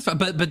 I Like, mean, that's fine,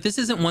 but this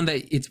isn't one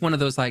that it's one of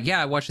those like,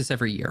 yeah, I watch this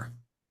every year.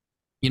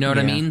 You know what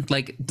I yeah, mean?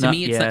 Like to no,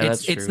 me, it's not, yeah,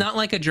 that's it's true. not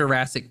like a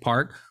Jurassic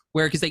Park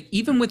where because like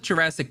even with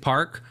Jurassic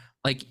Park,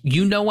 like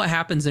you know what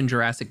happens in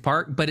Jurassic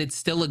Park, but it's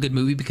still a good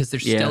movie because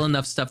there's Yeah, still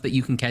enough stuff that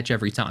you can catch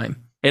every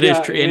time. it is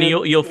Yeah, true, and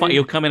you'll find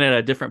you'll and come in at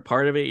a different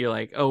part of it. You're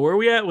like, oh, where are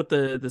we at with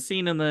the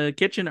scene in the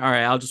kitchen? All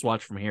right, I'll just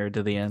watch from here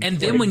to the end. And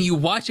then Like, when you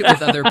watch it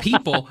with other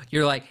people,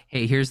 you're like,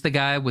 hey, here's the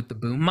guy with the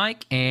boom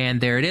mic, and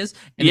there it is. And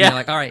then yeah, you're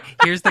like, all right,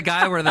 here's the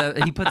guy where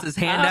he puts his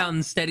hand out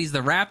and steadies the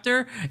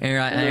raptor, and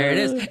you're like, there it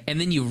is. And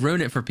then you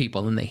ruin it for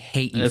people, and they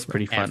hate you that's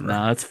pretty fun. forever.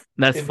 No, that's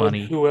and then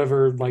funny.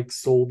 whoever like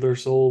sold their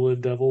soul to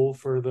the devil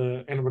for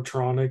the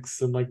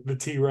animatronics and like the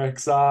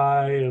T-Rex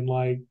eye and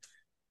like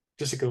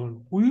just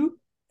going whoop, Dude,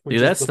 which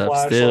is that the stuff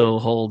flashlight. still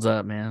holds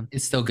up, man.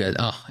 It's still good.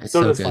 Oh, it's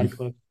So so does good. Fight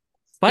Club.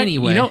 But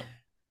Anyway,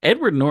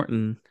 Edward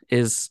Norton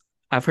is.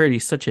 I've heard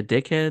he's such a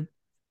dickhead,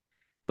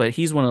 but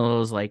he's one of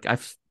those like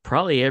I've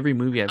probably every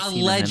movie I've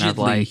seen him in I've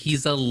allegedly, liked.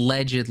 he's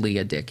allegedly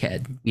a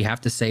dickhead. We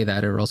have to say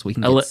that, or else we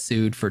can get Alle-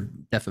 sued for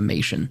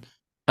defamation.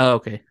 oh,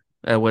 okay.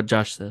 What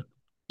Josh said.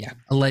 Yeah,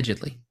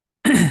 allegedly.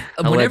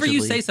 Whenever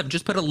you say Allegedly. stuff,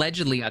 just put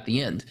allegedly at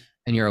the end,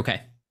 and you're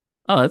okay.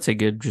 Oh, that's a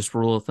good just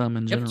rule of thumb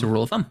in Yep, it's a general.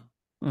 rule of thumb.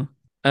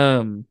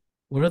 Huh.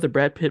 What other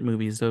Brad Pitt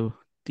movies though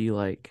do you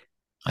like?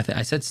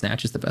 I said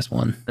Snatch is the best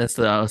one. That's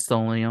the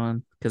only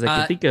one because I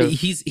can think of.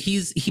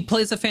 He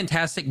plays a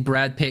fantastic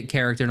Brad Pitt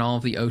character in all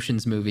of the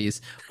Ocean's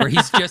movies, where he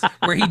just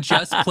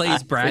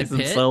plays Brad Plays Pitt.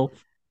 himself.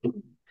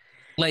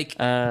 Like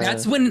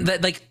that's when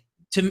that like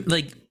to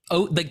like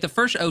oh like the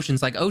first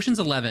Ocean's like Ocean's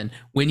 11.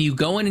 When you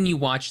go in and you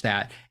watch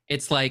that,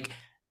 it's like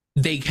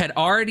they had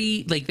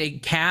already like they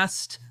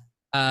cast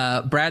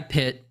Brad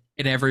Pitt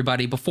and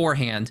everybody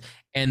beforehand,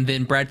 and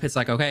then Brad Pitt's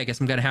like, okay, I guess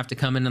I'm gonna have to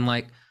come in and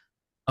like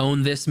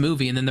own this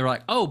movie. And then they're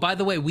like, oh, by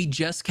the way, we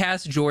just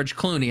cast George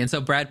Clooney. And so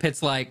Brad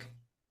Pitt's like,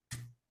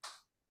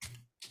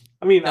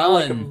 I mean, I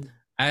like done. him.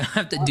 I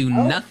have to do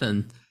I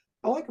nothing.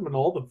 like him in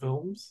all the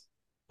films.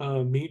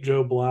 Meet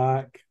Joe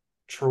Black,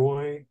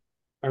 Troy.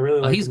 I really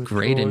Oh, like he's him in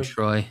great in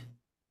Troy. Troy.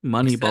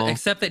 Moneyball.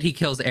 Except that he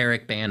kills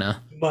Eric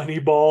Bana.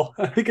 Moneyball.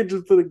 I think I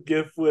just put a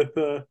GIF with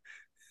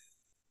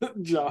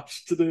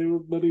Josh today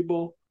with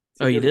Moneyball.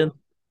 It's a Oh, you good did? one.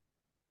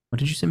 What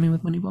did you send me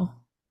with Moneyball?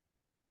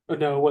 Oh,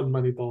 no, it wasn't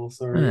Moneyball.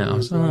 Sorry. It Yeah,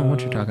 was, so I don't know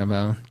what you're talking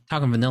about.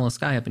 Talking Vanilla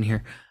Sky up in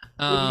here.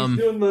 when he's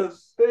doing the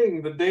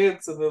thing, the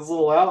dance in his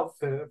little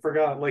outfit. I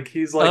forgot. Like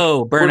he's like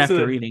Oh, Burn works in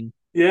After a Reading.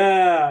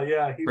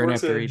 yeah. He Burn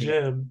works After at a Reading.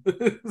 gym.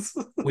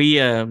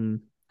 We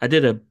I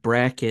did a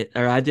bracket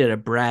or I did a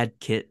Brad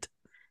kit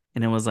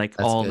and it was like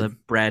That's all good. the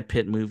Brad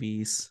Pitt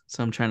movies.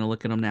 So I'm trying to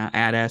look at them now.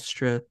 Ad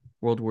Astra,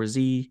 World War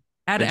Z.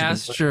 Ad Benjamin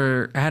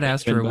Astra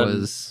Benjamin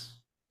Button.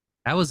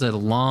 was a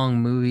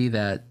long movie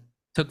that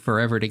took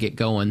forever to get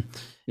going.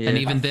 Yeah. And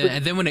even then,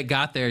 and then when it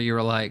got there, you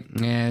were like,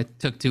 "Yeah, it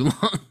took too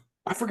long."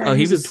 I forgot Oh, he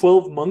he was in was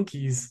 12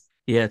 Monkeys.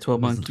 yeah, 12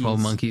 It was the Monkeys. 12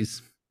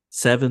 Monkeys.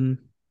 7.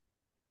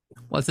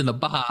 What's in the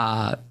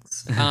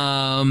box?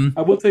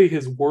 I will tell you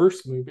his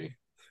worst movie,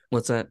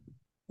 What's that?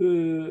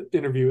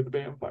 Interview with the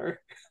Vampire.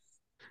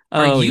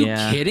 Oh, Are you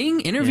yeah.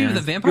 kidding? Interview Yeah. with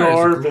the Vampire is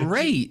Garbage.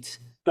 great.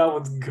 That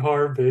one's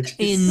garbage.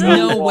 In He's so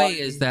no way whiny.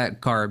 is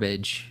that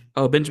garbage.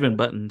 Oh, Benjamin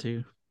Button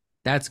too.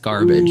 That's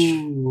garbage.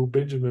 Ooh,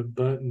 Benjamin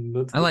Button.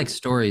 That's I like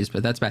stories,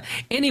 but that's bad.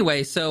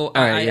 Anyway, so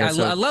right, yeah,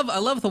 so- I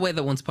love the way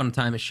that Once Upon a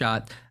Time is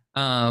shot.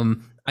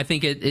 I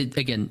think it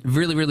again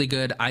really really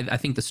good. I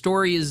think the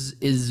story is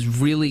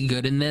really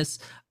good in this.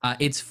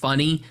 It's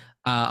funny.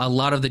 A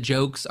lot of the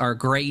jokes are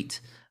great.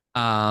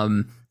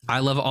 I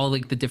love all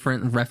like the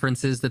different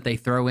references that they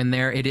throw in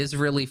there. It is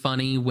really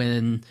funny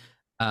when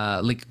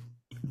like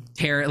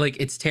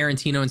it's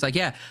Tarantino and it's like,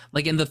 yeah,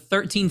 like in the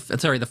 14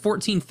 Fists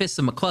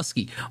of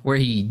McCluskey, where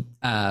he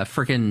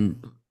freaking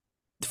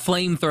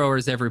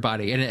flamethrowers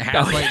everybody, and it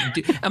has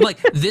I'm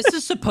like, this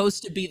is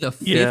supposed to be the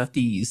Yeah.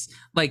 50s.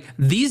 Like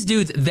these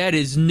dudes, that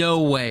is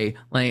no way.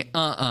 Like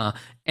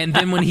and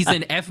then when he's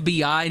in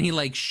FBI and he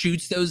like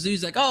shoots those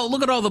dudes, like, oh,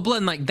 look at all the blood.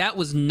 And like that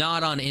was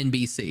not on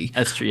NBC.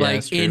 That's true. Yeah, Like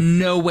that's true. in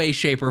no way,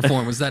 shape, or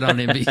form was that on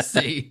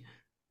NBC.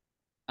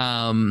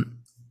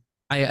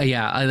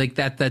 I like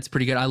that. That's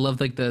pretty good. I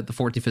love like the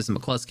 14 Fists of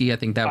McCluskey. I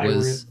think that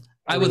was.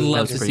 I would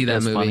love to see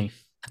that movie. Funny.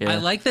 Yeah. I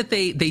like that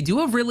they do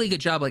a really good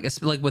job, like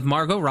with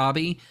Margot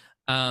Robbie,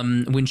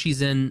 when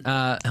she's in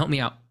help me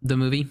out, the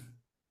movie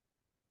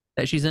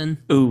that she's in.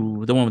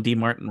 Ooh, the one with D.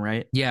 Martin,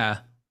 right? Yeah,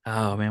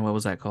 Oh man, what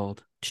was that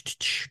called?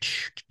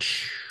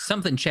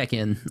 something check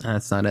in.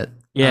 That's not it.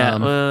 Yeah,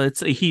 well,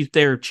 it's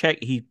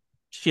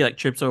she like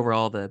trips over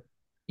all the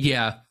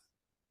Yeah,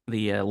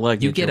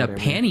 luggage. you get or a whatever.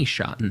 panty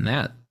shot in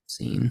that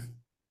scene.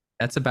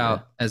 That's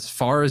about as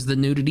far as the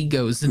nudity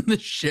goes in the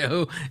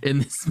show in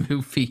this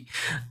movie.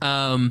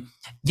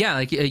 Yeah,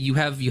 like you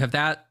have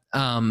that.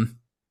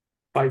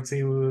 fight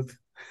scene with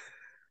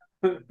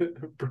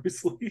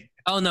Bruce Lee.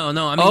 Oh no,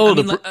 Oh, I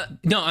mean, like,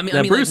 no, I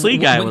the mean, Bruce like Lee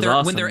guy when was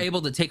they're when they're awesome.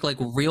 able to take like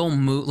real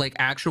like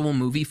actual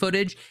movie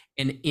footage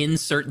and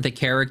insert the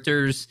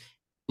characters,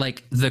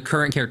 like the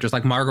current characters,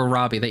 like Margot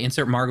Robbie. They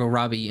insert Margot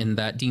Robbie in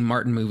that Dean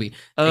Martin movie. They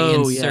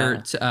Oh yeah,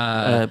 insert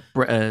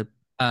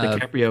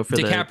DiCaprio for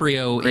the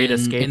DiCaprio Great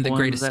Escape in the one.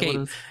 Great Is that what it Escape.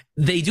 was?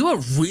 They do a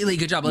really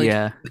good job. Like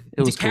Yeah,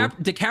 it was cool.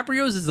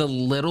 DiCaprio's is a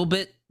little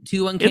bit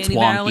too It's uncanny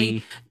valley.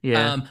 wonky.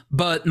 Yeah,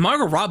 But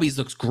Margot Robbie's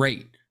looks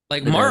great.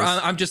 Like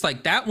I'm just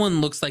like that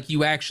one looks like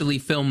you actually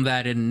filmed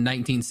that in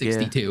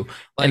 1962. Yeah.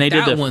 Like, and they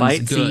did that the one's fight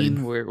good.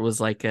 scene where it was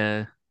like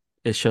it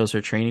shows her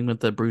training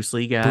with the Bruce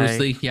Lee guy. Bruce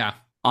Lee, yeah.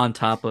 On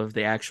top of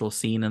the actual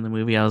scene in the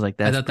movie, I was like,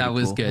 "That's." I thought that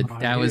was cool. good.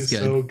 That was good.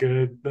 So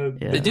good.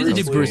 The dude that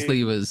did Bruce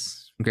Lee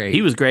was great.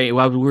 He was great.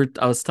 Well,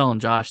 I was telling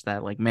Josh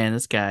that, like, man,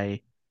 this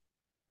guy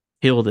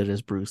killed it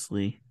as Bruce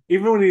Lee.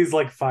 Even when he's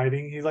like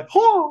fighting, he's like,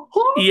 oh,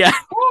 yeah.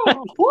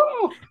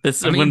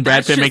 This is when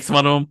Brad Pitt makes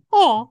fun of him.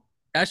 Oh,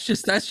 that's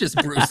just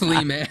Bruce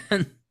Lee, man.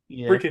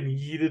 Yeah. Freaking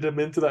yeeted him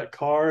into that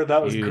car.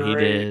 That was great. He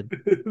did.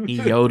 He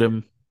yoed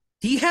him.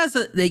 He has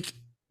a like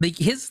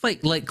his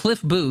like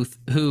Cliff Booth,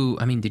 who,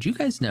 I mean, did you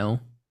guys know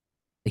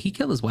that he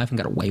killed his wife and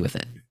got away with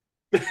it?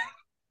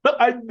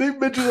 They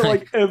mention it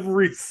like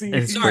every scene.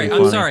 I'm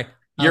sorry.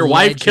 Your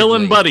wife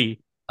killing buddy.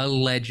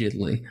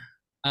 Allegedly.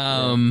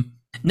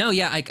 No,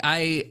 yeah,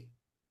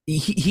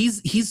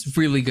 he's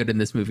really good in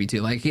this movie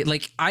too. I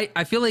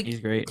feel like he's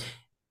great.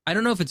 I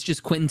don't know if it's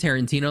just Quentin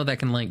Tarantino that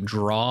can like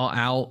draw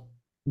out,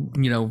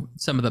 you know,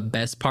 some of the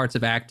best parts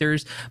of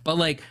actors, but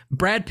like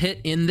Brad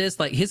Pitt in this,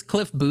 like his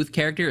Cliff Booth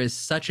character is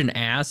such an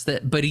ass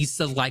but he's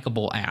a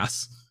likable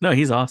ass. No,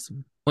 he's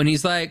awesome. When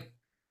he's like,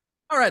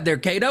 all right there,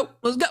 Kato,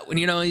 let's go. And,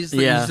 you know, he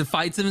just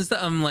fights him and stuff.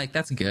 I'm like,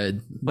 that's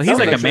good. Well, he's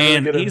like a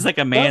man. He's like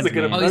a man's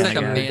man. Oh, he's like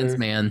a man's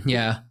man.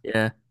 Yeah.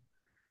 Yeah.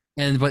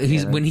 And but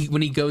he's when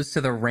he goes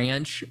to the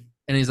ranch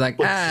and he's like,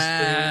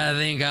 I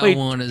think I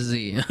want to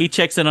see him. He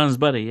checks in on his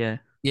buddy. Yeah.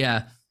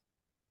 Yeah.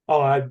 Oh,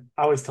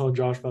 I was telling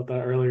Josh about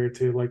that earlier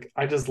too. Like,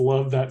 I just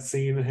love that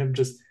scene of him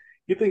just.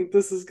 You think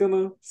this is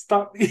gonna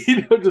stop?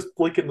 You know, just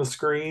flicking the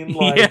screen,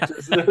 like,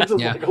 just like,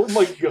 oh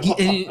my god.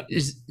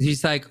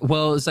 He's like,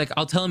 well, it's like,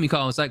 I'll tell him you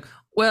call. It's like,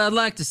 well, I'd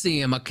like to see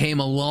him. I came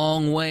a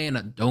long way, and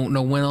I don't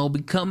know when I'll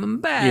be coming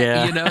back.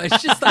 Yeah. You know,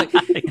 it's just like,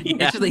 it's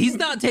just like he's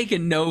not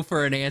taking no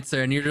for an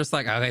answer, and you're just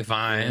like, okay,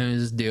 fine,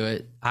 just do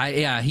it.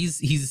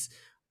 He's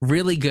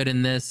really good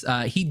in this.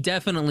 He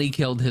definitely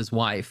killed his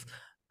wife.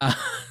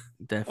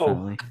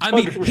 Definitely. I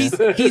mean,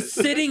 he's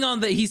sitting on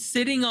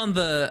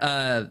the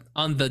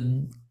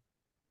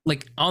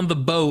like on the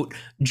boat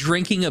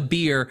drinking a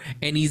beer,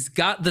 and he's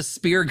got the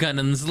spear gun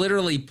and is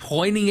literally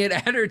pointing it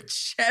at her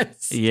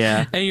chest.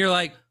 Yeah. And you're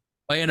like,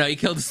 oh, you know, he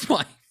killed his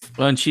wife.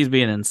 Well, and she's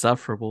being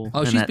insufferable.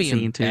 Oh, she's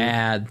being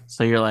bad.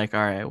 So you're like,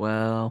 all right,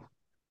 well,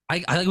 I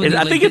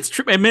think it's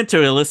true. It meant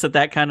to elicit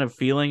that kind of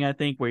feeling. I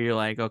think where you're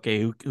like,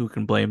 okay, who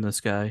can blame this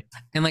guy?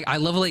 And like, I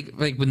love like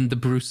when the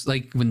Bruce,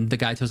 like when the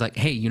guy was like,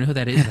 hey, you know who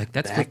that is? Like,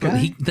 that's that guy?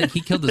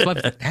 He killed his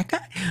wife. Like, that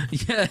guy?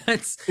 Yeah,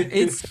 it's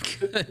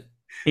good.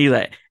 He's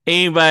like,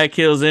 anybody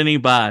kills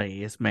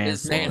anybody, it's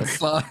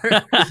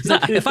manslaughter. It's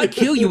like, if I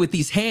kill you with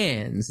these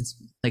hands, it's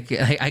like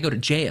I go to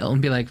jail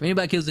and be like, if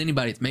anybody kills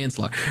anybody, it's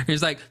manslaughter. And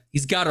he's like,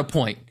 he's got a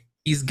point.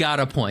 He's got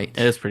a point.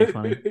 It is pretty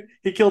funny.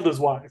 He killed his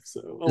wife,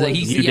 so like,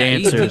 he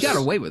got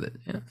away with it.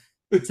 Yeah.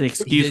 It's an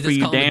excuse for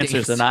you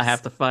dancers to not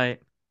have to fight.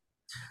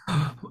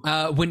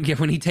 When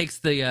he takes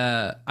the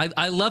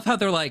I love how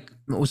they're like,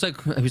 it was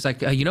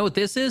like you know what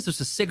this is?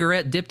 It's a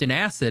cigarette dipped in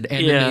acid,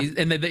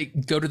 and then they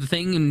go to the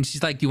thing, and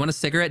she's like, do you want a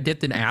cigarette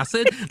dipped in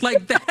acid?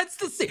 Like that's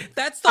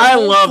the I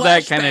love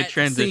that kind of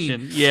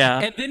transition. Scene. Yeah.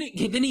 And then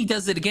he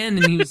does it again,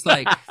 and he was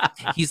like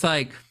it's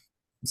like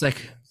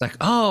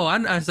oh,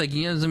 I was like,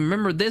 you know,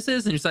 remember what this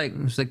is? And it's like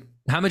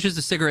how much is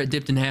a cigarette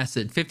dipped in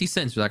acid? 50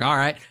 cents. You're like, all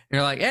right. And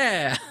you're like,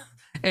 yeah.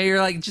 And you're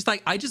like, just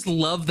like, I just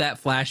love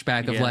that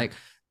flashback of like,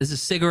 this is a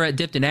cigarette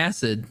dipped in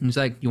acid. And he's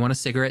like, you want a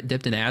cigarette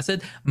dipped in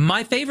acid?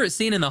 My favorite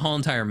scene in the whole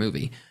entire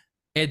movie.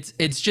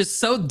 It's just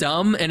so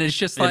dumb, and it's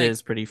just like, it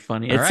is pretty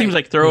funny. It seems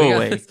like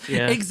throwaway.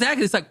 Yeah,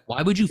 exactly. It's like,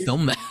 why would you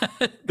film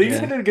that? They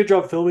even did a good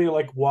job filming it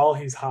like while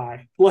he's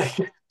high, like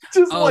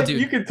just like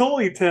dude. You can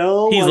totally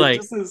tell. He's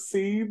like just his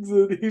scenes,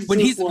 and when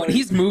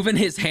he's moving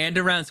his hand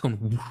around, it's going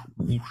whoosh,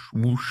 whoosh,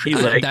 whoosh.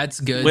 He's like, that's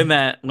good. When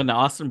the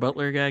Austin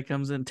Butler guy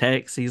comes in,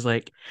 Tex, he's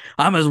like,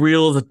 I'm as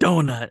real as a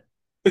donut.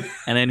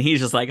 And then he's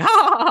just like,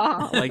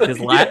 ha, like his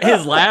laugh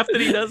that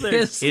he does there.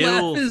 His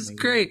laugh is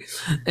great.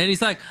 And he's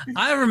like,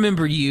 I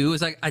remember you.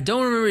 It's like, I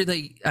don't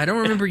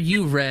remember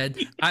you, Red.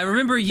 I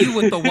remember you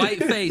with the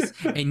white face,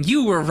 and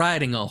you were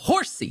riding a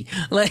horsey.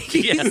 Like,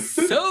 he's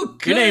so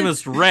good. Your name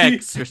is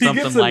Rex or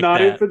something gets like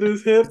that. In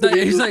his hip,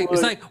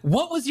 it's like,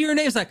 what was your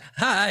name? It's like,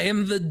 I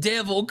am the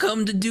devil,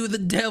 come to do the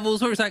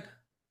devil's work. It's like,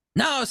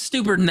 no,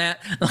 stupider than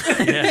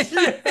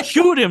that.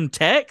 Shoot him,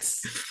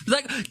 Tex.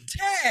 Like,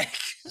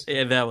 Tex.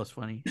 Yeah, that was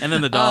funny. And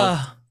then the dog.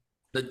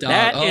 The dog.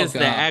 That Oh is the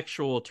god.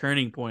 actual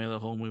turning point of the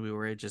whole movie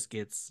where it just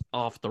gets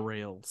off the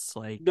rails.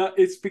 Like, No,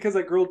 it's because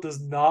that girl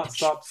does not Sh-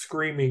 stop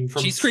screaming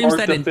from She screams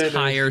start that to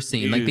entire finish.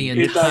 scene, like the dude,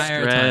 It it's does.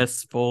 entire time.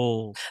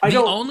 stressful. I The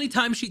don't. only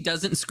time she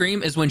doesn't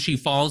scream is when she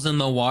falls in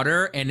the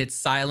water and it's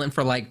silent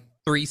for like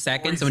 3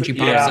 seconds, and when she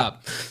pops Yeah.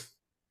 up.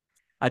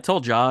 I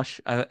told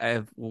Josh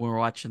when we were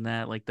watching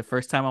that, like the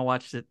first time I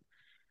watched it,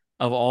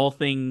 of all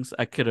things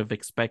I could have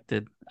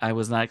expected, I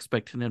was not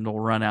expecting him to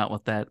run out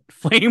with that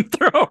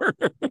flamethrower.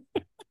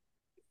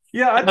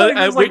 Yeah, I thought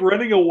he was like we-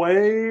 running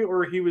away,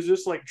 or he was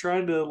just like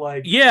trying to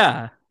like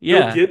yeah, go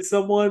yeah. get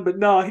someone. But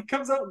no, he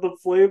comes out with the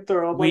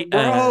flamethrower. I'm We, like,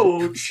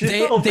 bro,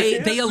 chill. They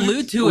man.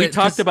 allude to We it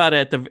talked about it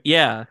at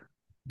the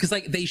because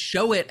like they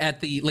show it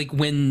at the like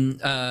when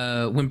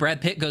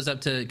Brad Pitt goes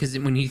up to because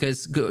when he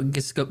goes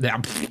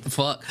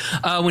fuck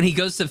when he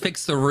goes to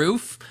fix the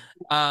roof,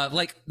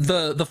 like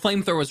the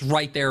flamethrower was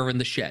right there in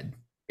the shed.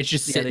 It's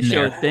just they sitting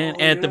show there. it then,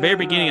 Oh, and at the very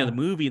beginning of the yeah.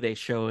 movie they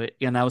show it,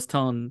 and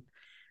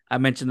I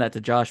mentioned that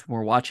to Josh when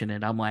we are watching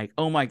it. I'm like,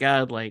 oh my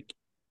god, like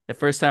the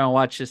first time I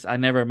watched this, I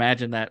never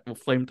imagined that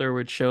flamethrower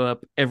would show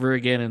up ever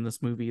again in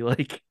this movie.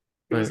 Like,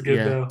 It was but good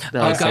yeah, though. that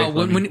Oh was so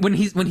god, funny.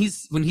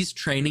 when he's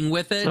training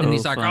with it, So and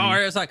he's like,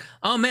 funny. oh, it's like,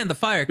 oh man, the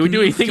fire. Can we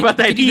do anything about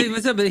that Can you heat? do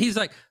what's up? But he's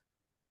like,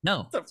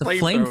 no, It's a it's a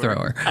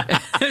flamethrower.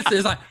 flamethrower.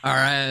 It's like, all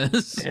right.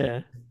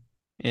 Yeah,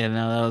 yeah,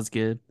 no, that was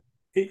good.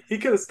 He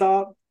could have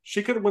stopped.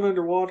 She could have went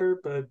underwater,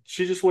 but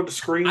she just wanted to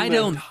scream I the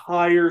don't-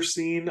 entire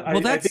scene. I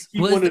that's- think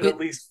he was wanted it- at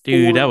least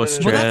Dude, 4 that was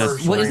minutes Well, of stress.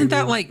 her that's isn't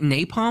that screaming. like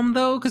napalm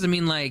though? Because I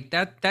mean, like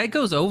that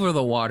goes over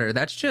the water.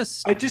 That's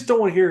just. I just don't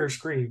want to hear her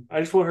scream.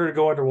 I just want her to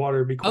go underwater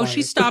and be Oh, quiet.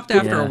 she stopped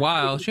after Yeah. a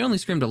while. She only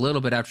screamed a little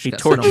bit after she He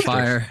got set on torched her.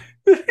 fire.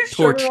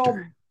 Showed her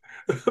Torched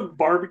all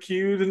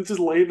barbecued and just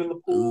laying in the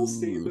pool Ooh.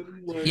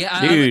 steaming. Like,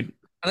 Yeah, Dude,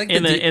 I like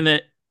in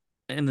the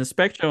the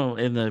spectrum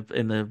in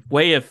the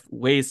way of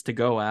ways to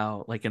go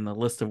out, like in the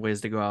list of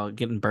ways to go out,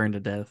 getting burned to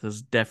death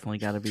is definitely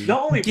got to be.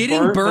 not only getting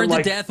burnt, but, burned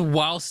like, to death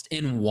whilst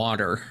in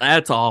water.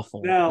 That's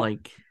awful. Now,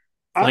 like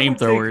I would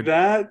flamethrower. take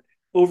that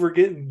over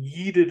getting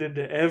yeeted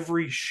into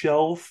every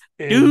shelf.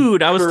 And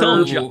Dude, I was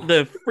telling curb.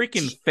 the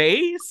freaking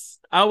face.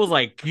 I was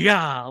like,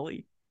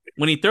 golly.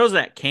 When he throws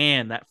that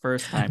can that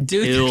first time,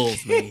 Dude,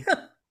 kills me.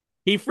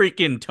 He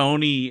freaking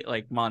Tony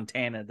like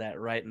Montana that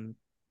right in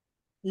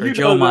or You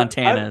Joe know that-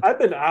 Montana. I've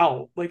been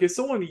out. Like if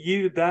someone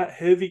yeeted that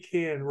heavy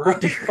can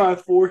right in my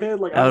forehead,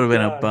 like That I'm would've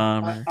been a done.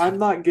 bummer. I'm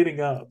not getting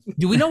up.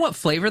 Do we know what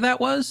flavor that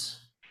was?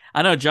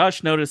 I know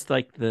Josh noticed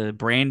like the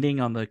branding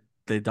on the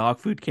dog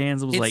food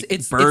cans was like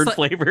It's bird like-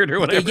 flavored or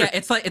whatever. Yeah,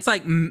 it's like It's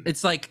whatever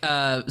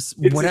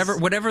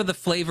the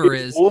flavor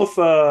It's is. Wolf.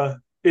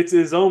 It's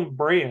his own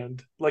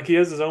brand. Like he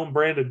has his own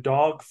brand of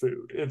dog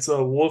food. It's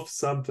a Wolf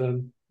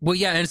something. Well,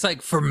 yeah, and it's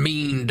like for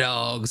mean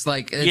dogs.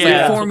 Like it's Yeah, like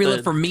that's what formula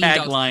the for mean dogs.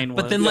 tagline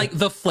But was. then like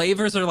the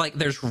flavors are like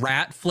there's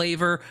rat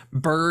flavor,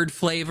 bird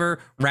flavor,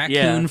 raccoon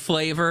Yeah.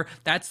 flavor.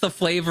 That's the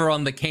flavor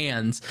on the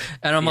cans.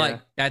 And I'm Yeah. like,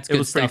 that's It good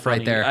was pretty stuff right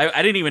funny. there.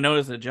 I didn't even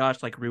notice that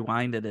Josh like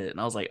rewinded it, and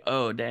I was like,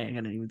 "Oh dang!"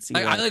 I didn't even see.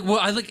 that.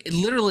 I like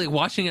literally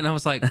watching it, and I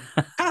was like,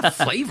 what kind of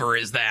flavor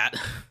is that?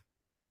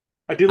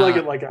 I do like Uh,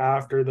 it like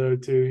after though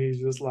too. He's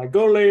just like,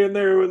 go lay in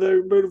there with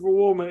a beautiful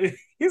woman.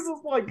 He's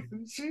just like,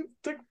 she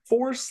took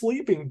 4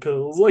 sleeping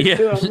pills. Like,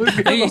 Yeah. I'm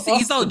gonna go to he's all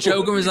hospital.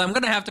 joking. He's like, I'm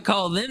gonna have to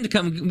call them to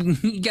come.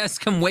 You guys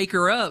come wake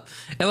her up.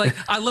 And like,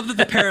 I love that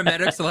the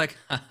paramedics are like,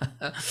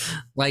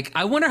 like,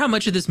 I wonder how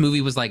much of this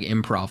movie was like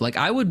improv. Like,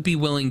 I would be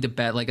willing to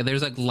bet like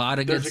there's like a lot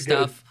of good There's a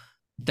good- stuff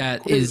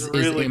that Quinn's is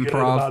really good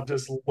improv. about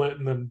just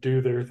letting them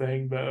do their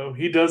thing though.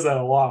 He does that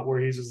a lot where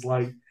he's just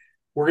like,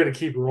 we're gonna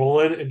keep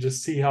rolling and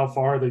just see how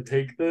far they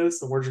take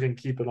this, and we're just gonna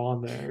keep it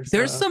on there.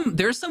 There's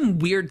some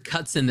weird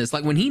cuts in this.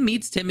 Like when he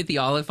meets Timothy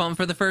Oliphant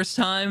for the first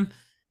time,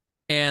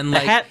 and the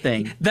like hat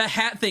thing. the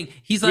hat thing.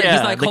 He's like, Yeah,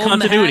 he's like the holding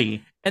the hat.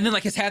 continuity. And then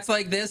like his hat's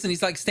like this, and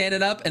he's like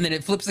standing up, and then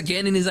it flips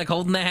again, and he's like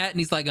holding the hat, and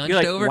he's like hunched You're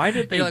like, over. why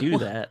did they You're like, do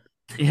 "What?" that?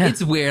 Yeah,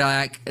 It's weird.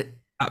 Like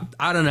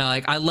I don't know.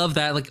 Like I love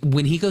that. Like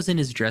when he goes in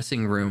his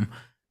dressing room,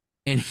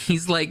 and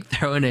he's like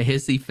throwing a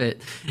hissy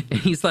fit, and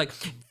he's like,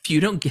 "If you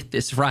don't get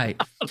this right,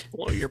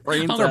 blow your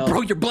brains I'm gonna out.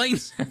 blow your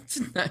brains."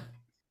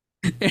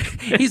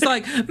 He's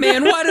like,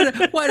 "Man,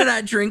 why did I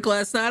drink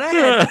last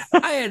night?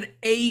 I had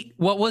 8.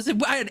 What was it?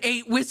 I had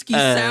 8 whiskey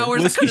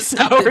sours. whiskey I could have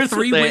stopped sours at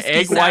 3 with the whiskey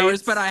egg sours,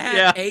 whites. but I had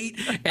Yeah. 8."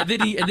 And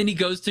then he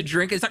goes to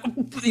drink. It's like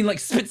he like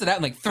spits it out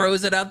and like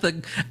throws it out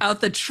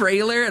the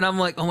trailer. And I'm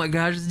like, oh my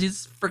gosh, this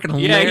is freaking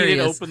Yeah, hilarious. he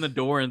did open the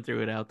door and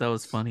threw it out. That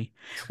was funny.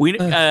 We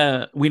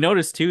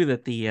noticed too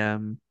that the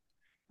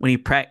when he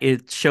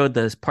it showed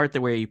the part that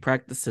where he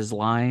practices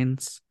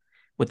lines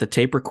with the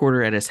tape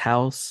recorder at his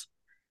house,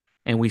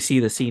 and we see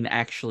the scene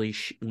actually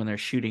when they're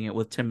shooting it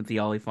with Timothy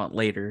Oliphant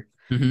later.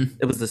 Mhm.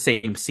 It was the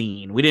same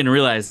scene. We didn't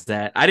realize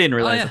that. I didn't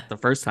realize yeah. it the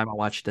first time I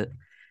watched it,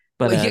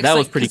 but Well, yeah, it's that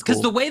was like- pretty cool.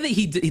 Because the way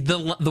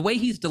that the way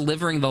he's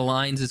delivering the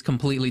lines is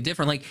completely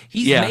different. Like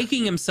he's Yeah.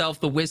 making himself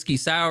the whiskey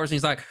sours, and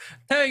he's like,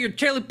 "Tell your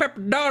chili pepper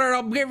daughter,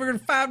 I'll give her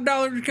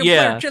 $5.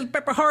 Yeah. Chili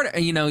pepper heart."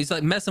 And you know, he's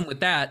like messing with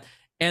that.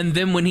 And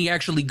then when he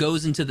actually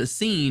goes into the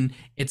scene,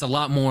 it's a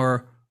lot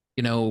more,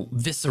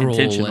 visceral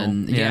Intentional,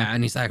 and yeah.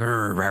 and he's like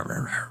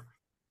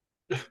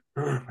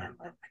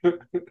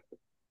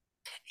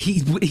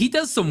he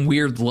does some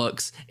weird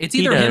looks. It's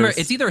He either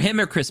him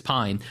or does. Chris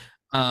Pine.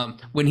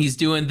 When he's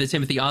doing the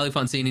Timothy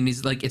Olyphant scene, and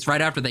he's like, it's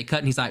right after they cut,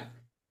 and he's like,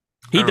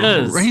 He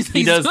does.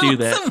 He does do doing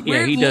that. some Yeah,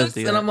 weird he does looks, do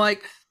and that. I'm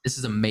like, this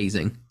is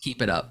amazing.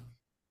 Keep it up.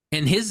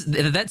 And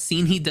that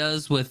scene he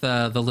does with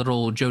the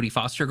little Jodie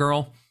Foster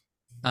girl,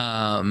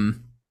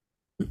 when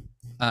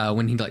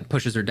he like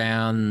pushes her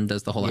down, and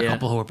does the whole like, Yeah. I'll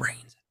blow her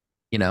brains.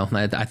 I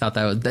thought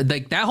that was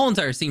like that whole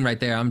entire scene right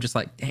there. I'm just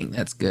like, dang,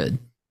 that's good.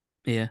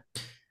 Yeah.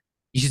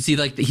 You should see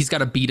like he's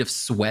got a bead of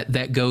sweat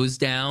that goes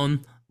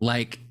down.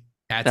 Like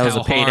that's That was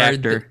how a paid hard.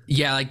 actor.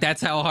 Yeah, like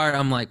that's how hard.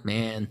 I'm like,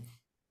 man,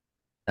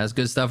 that's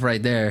good stuff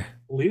right there.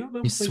 Leo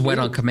You sweat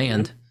on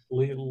command.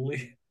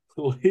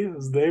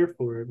 Leo's there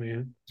for it,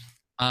 man.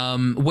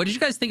 What did you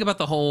guys think about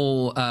the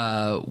whole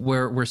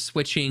we're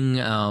switching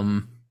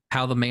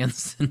how the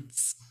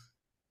Mansons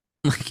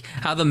like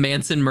how the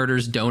Manson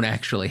murders don't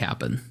actually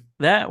happen?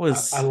 That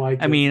was. I like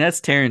I it. mean,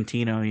 that's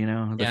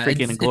Tarantino. The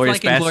freaking it's Inglourious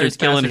like Bastards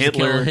killing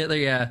Hitler. Hitler,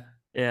 yeah.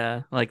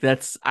 Yeah, like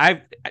that's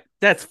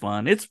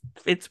fun. It's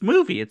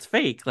movie. It's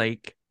fake.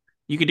 Like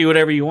you can do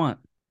whatever you want.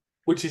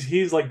 Which is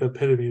he's like the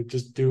epitome of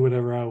just do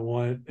whatever I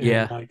want. And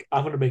Yeah. like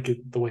I'm gonna make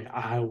it the way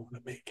I want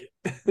to make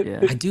it. Yeah.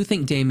 I do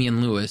think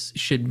Damian Lewis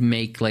should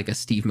make like a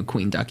Steve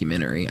McQueen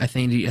documentary. I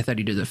thought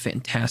he did a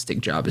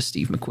fantastic job as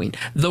Steve McQueen.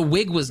 The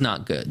wig was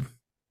not good.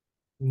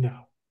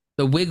 No.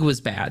 The wig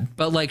was bad,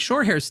 but like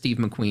short hair Steve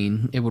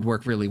McQueen, it would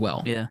work really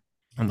well. Yeah.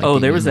 Unlike Oh,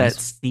 there Damian was that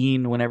Lewis.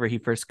 scene whenever he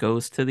first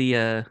goes to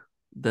the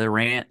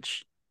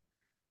ranch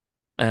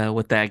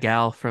with that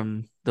gal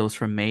from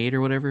Maid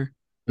or whatever.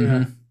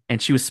 Mhm.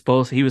 And he was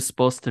supposed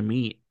to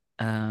meet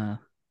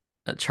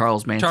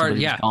Charles Manson, but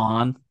he was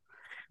gone.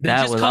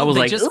 I was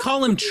like, just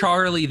call him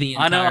Charlie the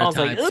I know, entire I was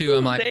time like, too.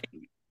 I'm like,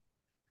 dang.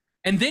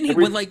 and then he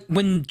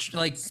when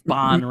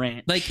Spawn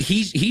Ranch, like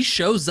he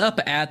shows up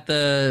at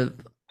the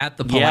Yeah.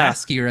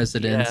 Pulaski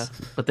residence.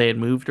 Yeah, but they had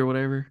moved or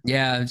whatever.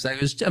 Yeah, it's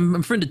like I'm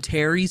a friend of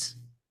Terry's.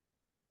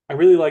 I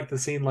really like the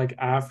scene like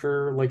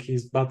after like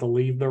he's about to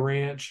leave the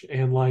ranch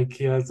and like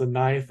he has a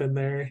knife in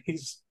there.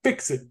 He's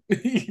fix it.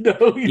 He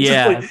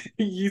Yeah. just like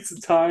he eats a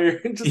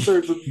tire and just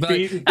starts But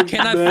beating.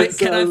 can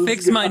I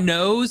fix my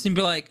nose? And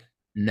be like,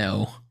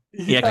 no.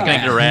 Yeah, can I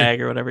get a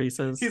rag or whatever he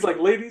says? He's like,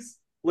 ladies,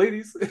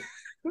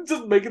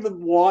 just making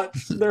them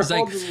watch. They're It's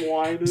all like- just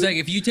whining. It's like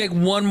if you take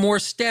one more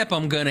step,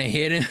 I'm gonna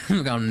hit him.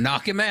 I'm gonna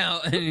knock him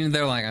out. And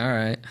they're like, all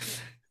right.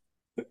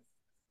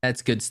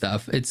 That's good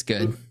stuff. It's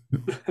good.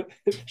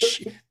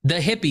 The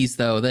hippies,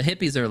 though, the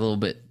hippies are a little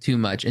bit too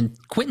much. And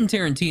Quentin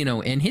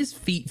Tarantino and his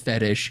feet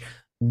fetish,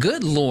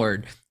 good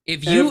lord.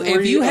 If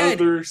you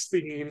had other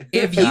scene.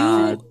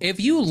 if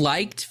you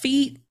liked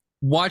feet,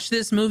 watch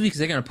this movie because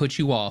they're gonna put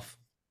you off.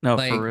 No,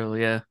 like- for real,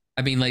 yeah.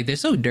 I mean, like they're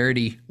so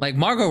dirty. Like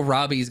Margot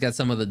Robbie's got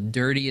some of the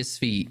dirtiest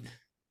feet.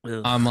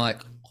 Ugh. I'm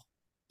like,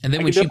 and then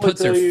I when can she puts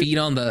her definitely tell you- feet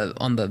on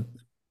the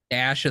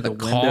dash of the, The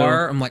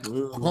car, window. I'm like,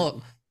 Ugh.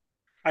 oh,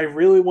 I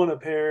really want a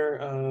pair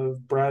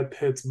of Brad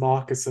Pitt's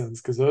moccasins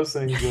because those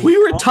things. We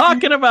were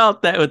talking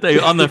about that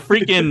on the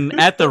freaking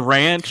at the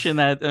ranch and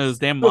those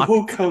damn so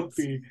moccasins.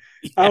 comfy.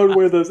 I would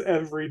wear those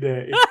every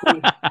day.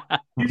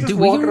 He's just Dude,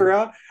 walking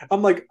around. I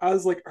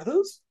was like, are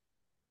those?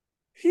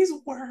 He's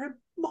wearing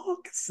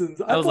moccasins.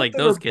 I was thought like, they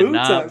those were could boots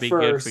not at be good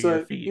for your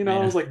so, feet, I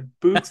man. was like,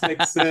 boots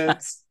make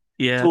sense.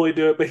 Yeah. Totally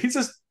do it, but he's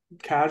just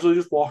casually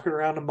just walking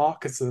around in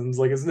moccasins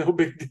like it's no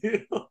big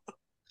deal.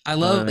 I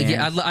love, man.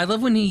 yeah, I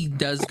love when he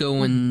does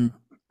go and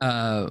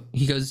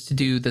he goes to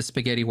do the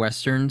spaghetti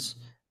westerns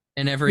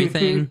and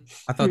everything.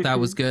 I thought that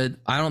was good.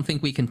 I don't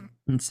think we can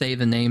say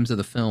the names of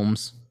the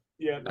films.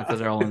 Yeah, no. Because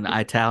they're all in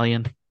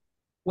Italian.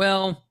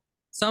 Well,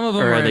 some of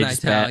them Or are are they in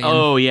just bad? Italian.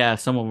 Oh yeah,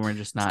 some of them are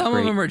just not some great.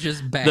 of them are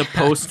just bad. The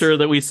poster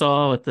that we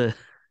saw with the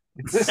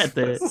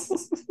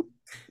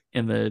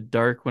in the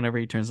dark whenever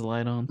he turns the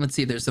light on. Let's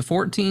see. There's the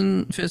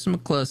 14 Fist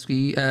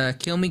McCluskey.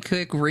 Kill Me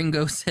Quick.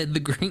 Ringo said the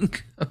Gringo.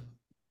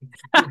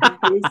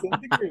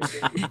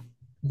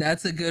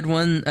 That's a good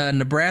one.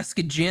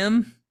 Nebraska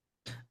Jim.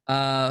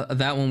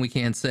 That one we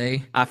can't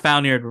say. I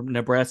found your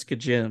Nebraska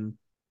Jim.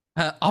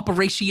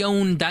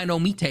 Operation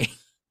Dynamite.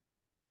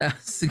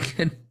 That's a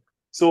good.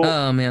 So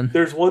Oh man.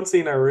 there's one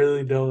scene I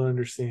really don't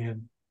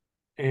understand,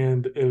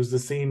 and it was the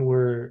scene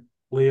where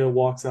Leo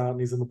walks out and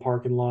he's in the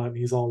parking lot and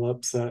he's all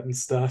upset and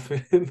stuff,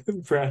 and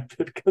then Brad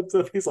Pitt comes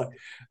up. He's like,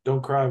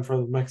 "Don't cry in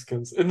front of the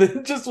Mexicans," and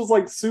then just was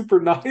like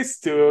super nice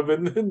to him,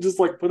 and then just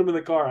like put him in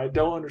the car. I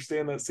don't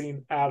understand that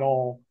scene at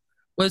all.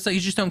 Well, it's like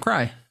you just don't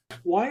cry.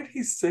 Why did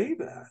he say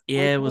that? Yeah,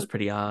 Like, it was what-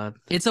 pretty odd.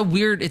 It's a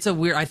weird.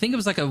 I think it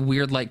was like a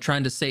weird, like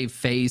trying to save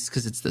face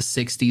because it's the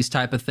 '60s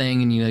type of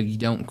thing, and you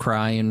don't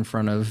cry in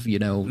front of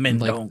Men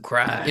like, don't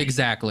cry.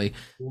 Exactly.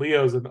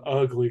 Leo's an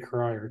ugly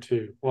crier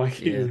too. Like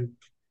Yeah.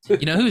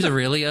 You know who's a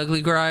really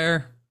ugly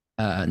crier?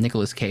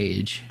 Nicolas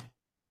Cage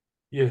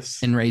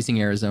yes. in Raising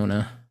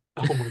Arizona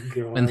Oh my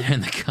god. when they're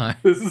in the car.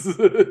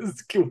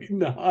 Can we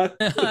not?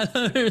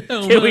 Can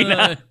Can we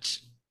not?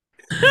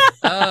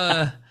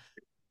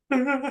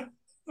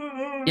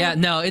 Yeah,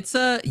 no, it's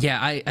a yeah.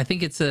 I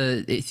think it's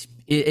a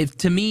it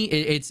to me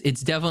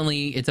it's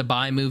definitely it's a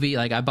buy movie.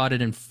 Like I bought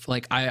it in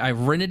like I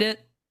rented it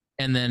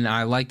and then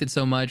I liked it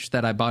so much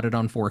that I bought it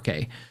on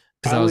 4K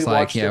because I I only was like,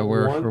 watched yeah, it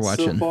we're once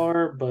so watching.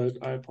 far,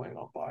 but I plan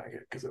on buying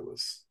it because it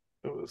was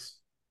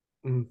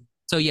mm,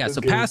 So yeah, it was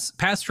so good.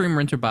 pass stream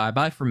renter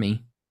buy for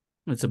me.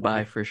 It's a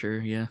buy Bye. for sure.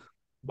 Yeah.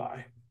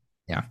 Bye.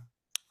 Yeah,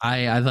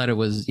 I thought it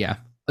was yeah,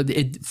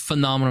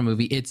 phenomenal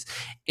movie.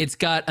 It's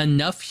got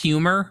enough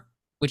humor,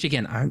 which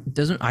again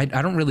I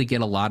don't really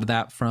get a lot of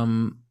that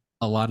from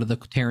a lot of the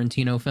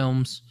Tarantino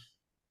films.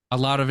 A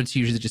lot of it's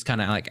usually just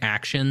kind of like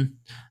action.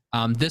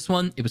 This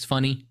one, it was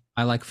funny.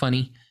 I like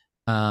funny.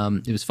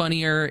 It was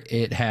funnier.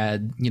 It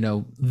had,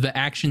 the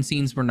action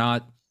scenes were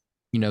not,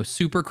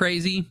 super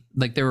crazy.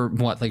 Like there were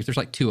like there's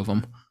like two of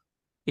them.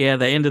 Yeah,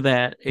 the end of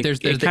that, There's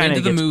it the kind end of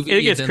of the gets it movie,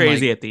 and gets then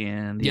crazy like at the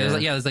end. yeah,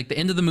 Yeah. there's like the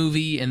end of the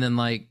movie, and then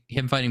like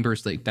him fighting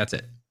Bruce Lee. That's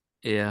it.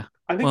 Yeah.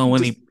 I think Well, he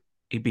when just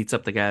he beats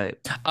up the guy.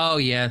 Oh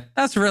yeah,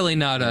 that's really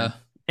not Yeah.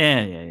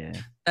 a.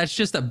 Yeah. That's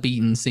just a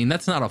beating scene.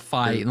 That's not a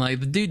fight. Yeah. Like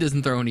the dude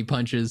doesn't throw any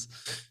punches.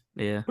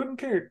 Yeah. Quentin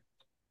care.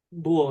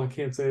 Well, I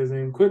can't say his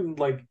name. Quentin,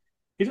 like,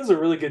 he does a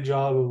really good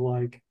job of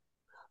like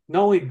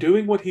not only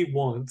doing what he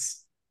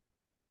wants,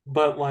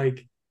 but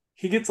like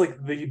he gets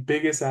like the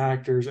biggest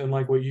actors and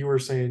like what you were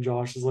saying,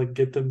 Josh, is like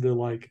get them to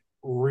like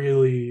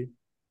really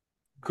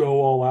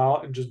go all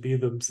out and just be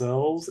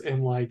themselves.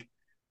 And like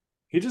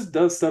he just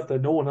does stuff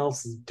that no one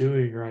else is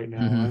doing right now.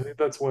 I Mm-hmm. think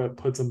that's what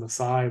puts him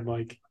aside.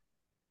 Like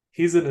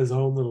he's in his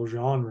own little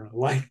genre.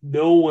 Like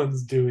no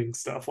one's doing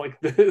stuff like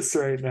this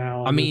right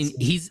now. I And it's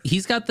mean,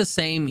 he's got the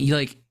same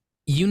like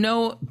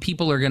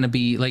people are gonna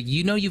be like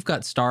you've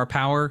got star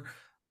power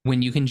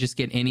when you can just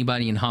get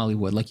anybody in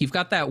Hollywood. Like you've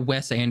got that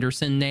Wes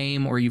Anderson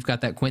name or you've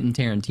got that Quentin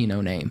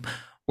Tarantino name,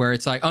 where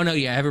it's like, oh no,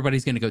 yeah,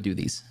 everybody's gonna go do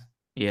these.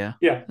 Yeah.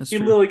 yeah, That's he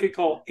true. literally could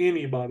call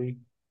anybody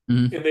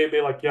Mm-hmm. and they'd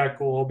be like, yeah,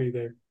 cool, I'll be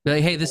there.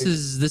 Like, hey, this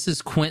Like,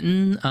 is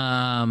Quentin.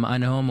 I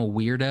know I'm a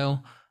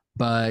weirdo,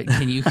 but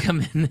can you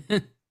come in?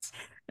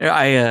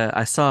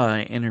 I saw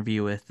an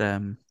interview with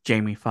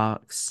Jamie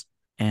Foxx,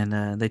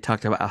 and they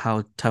talked about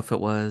how tough it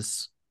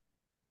was,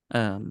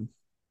 because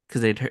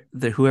they'd heard,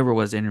 whoever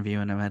was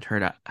interviewing him had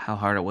heard how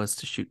hard it was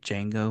to shoot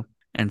Django,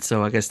 and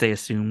so I guess they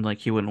assumed like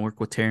he wouldn't work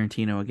with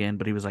Tarantino again,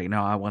 but he was like,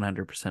 no, I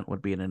 100%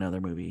 would be in another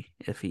movie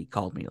if he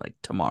called me like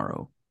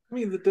tomorrow. I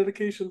mean, the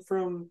dedication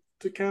from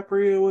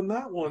DiCaprio in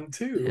that one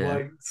too, Yeah,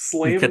 like he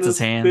slamming cuts his his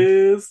hand.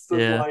 fist and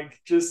Yeah, like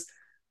just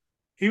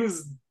he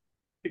was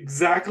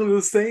exactly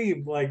the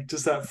same, like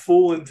just that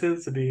full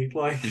intensity.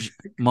 Like,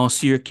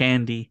 Monsieur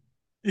Candy.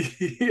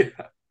 yeah,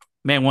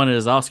 Man wanted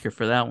his Oscar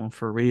for that one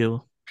for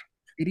real.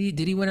 Did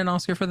he win an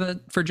Oscar for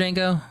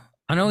Django?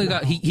 I know no,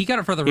 he got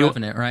it for The He,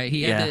 Revenant, right?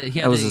 yeah,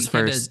 that was his He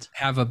had to first.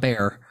 have a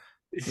bear,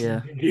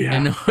 Yeah, yeah,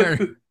 and it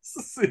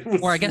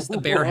or I was guess the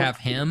bear rough have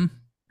him.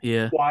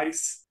 yeah.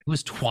 twice. It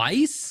was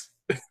twice.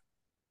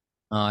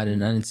 Oh, I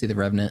didn't see The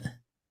Revenant.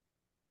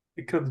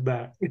 It comes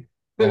back.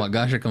 Oh my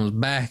gosh, it comes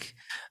back.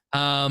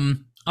 All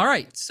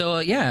right, so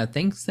yeah,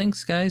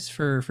 thanks guys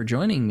for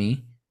joining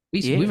me.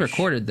 We Yeah.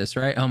 recorded this,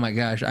 right? Oh my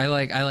gosh, I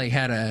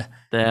had a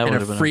That would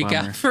had a have been a freak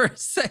bummer. out for a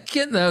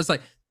second. I was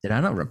like, did I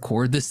not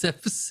record this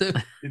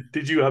episode?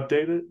 Did you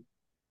update it?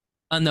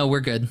 No, we're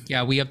good.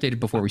 Yeah, we updated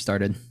before we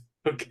started.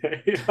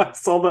 Okay, I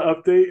saw the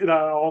update and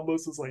I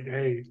almost was like,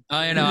 "Hey,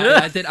 I know.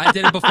 I did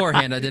it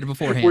beforehand. I did it we're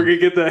beforehand. gonna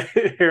get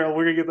that Harold.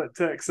 We're gonna get that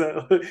text.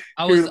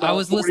 I Here's was about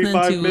listening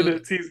 45 to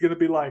minutes. He's gonna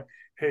be like,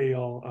 "Hey,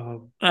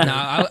 y'all." no,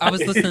 I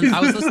was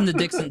listening to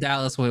Dixon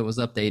Dallas when it was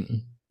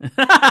updating.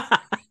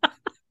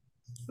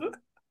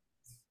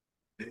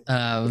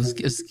 I was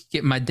just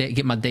get my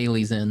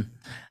dailies in.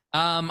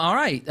 All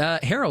right,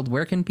 Harold,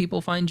 where can people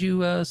find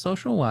you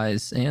social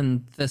wise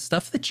and the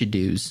stuff that you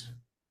do's?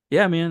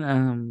 Yeah,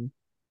 man.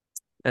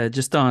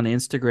 Just on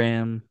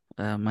Instagram.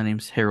 My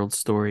name's Harold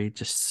Story.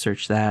 Just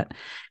search that.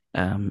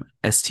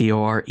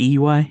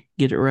 Storey.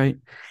 Get it right.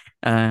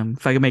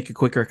 If I could make a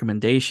quick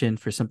recommendation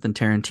for something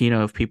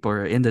Tarantino, if people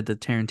are into the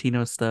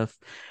Tarantino stuff,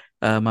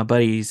 my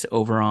buddies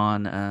over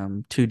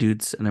on Two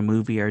Dudes in a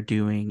Movie are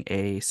doing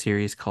a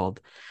series called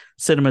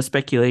Cinema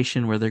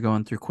Speculation, where they're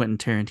going through Quentin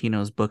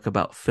Tarantino's book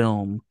about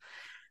film.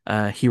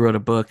 He wrote a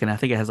book, and I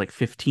think it has like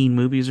 15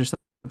 movies or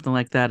something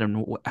like that,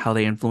 and how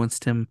they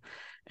influenced him.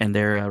 And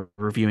they're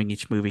reviewing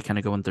each movie, kind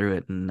of going through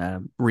it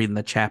and reading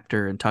the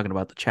chapter and talking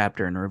about the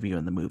chapter and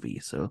reviewing the movie.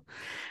 So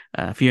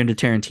if you're into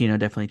Tarantino,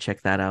 definitely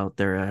check that out.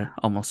 They're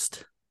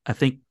I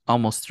think,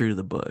 almost through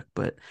the book,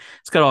 but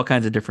it's got all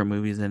kinds of different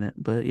movies in it.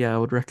 But yeah, I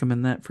would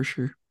recommend that for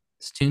sure.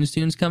 Is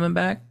Tunes coming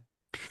back?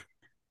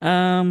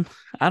 I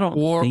don't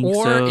think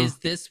Or so. is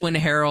this when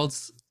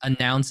Harold's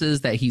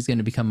announces that he's going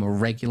to become a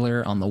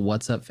regular on the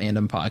What's Up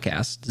Fandom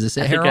podcast? Is this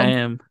it, I think Harold? I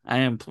am. I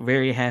am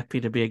very happy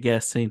to be a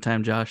guest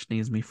anytime Josh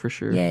needs me for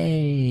sure.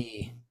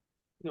 Yay.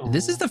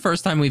 This is Aw, the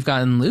first time we've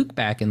gotten Luke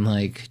back in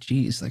like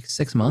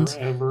 6 months.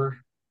 forever.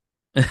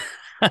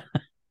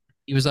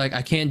 He was like,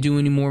 I can't do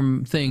any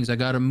more things. I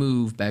got to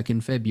move back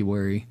in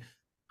February.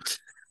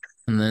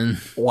 And then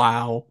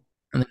Wow.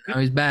 And then now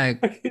he's back.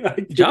 I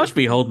can't- Josh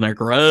be holding a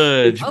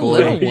grudge, A boy.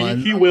 little He- one.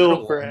 He A will little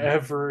one.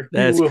 forever. He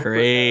That's will forever.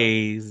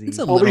 crazy. It's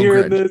a I'll be little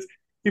hearing grudge. this.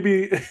 He'd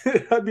be,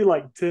 I'd be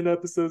like 10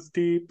 episodes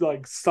deep,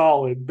 like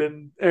solid.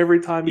 Been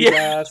every time he's Yeah.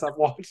 asked, I've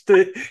watched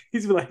it.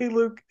 He's been like, "Hey,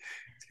 Luke,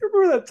 do you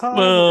remember that time?"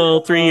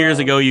 Well, 3 years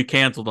ago, you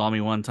canceled on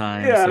me one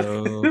time, yeah.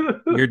 so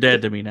you're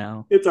dead to me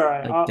now. It's all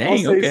right. Like, I'll dang,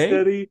 stay okay.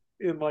 steady,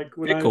 and like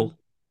Pickle.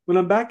 when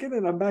I'm back in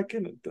it, I'm back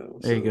in it though.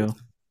 There you So.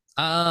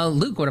 go.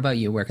 Luke, what about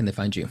you? Where can they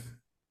find you?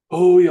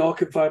 Oh, y'all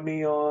can find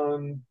me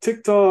on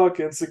TikTok,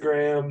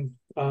 Instagram,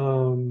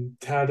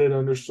 tatted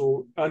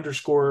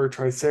underscore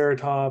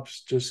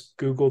triceratops. Just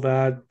Google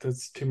that.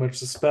 That's too much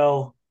to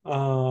spell.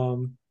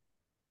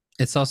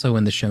 It's also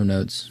in the show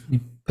notes. We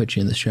put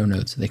you in the show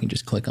notes so they can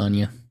just click on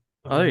you.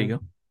 Oh, there you go.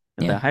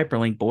 Got Yeah. that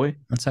hyperlink, boy.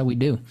 That's how we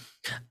do.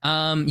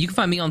 You can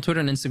find me on Twitter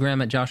and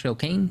Instagram at Josh L.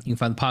 Kane. You can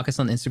find the podcast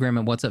on Instagram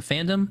at What's Up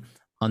Fandom.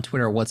 On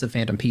Twitter, What's Up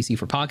Fandom PC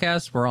for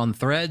podcasts. We're on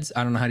Threads.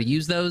 I don't know how to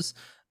use those,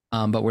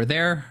 but we're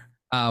there.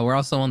 We're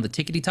also on the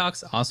Tickety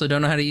Talks. Also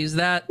don't know how to use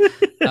that,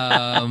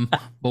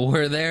 but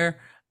we're there.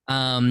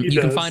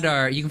 You can find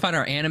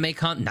our anime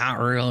content. Not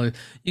really.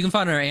 You can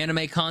find our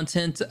anime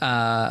content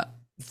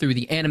through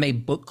the Anime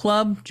Book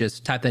Club.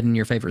 Just type that in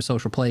your favorite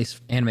social place,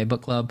 Anime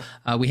Book Club.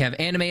 We have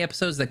anime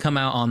episodes that come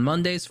out on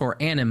Mondays for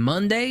Anime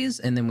Mondays,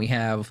 and then we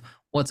have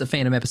What's a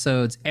Fandom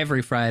episodes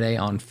every Friday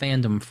on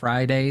Fandom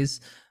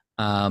Fridays.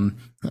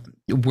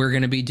 We're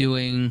gonna be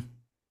doing.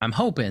 I'm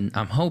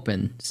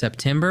hoping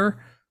September,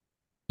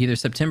 either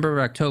September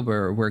or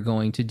October. We're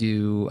going to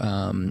do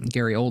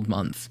Gary Old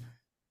month,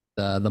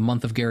 the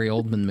month of Gary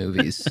Oldman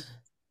movies.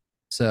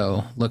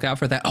 So look out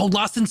for that. Oh,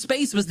 Lost in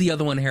Space was the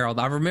other one, Harold.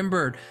 I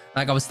remembered.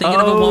 Like I was thinking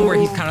of one where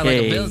he's kind of like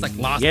a villain. It's like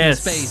Lost in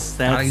Space.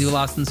 Gotta do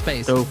Lost in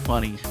Space. So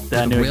funny.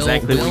 I knew Will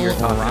exactly what you're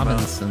talking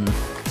Robinson.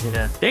 about.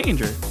 Yeah.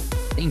 Danger.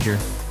 We've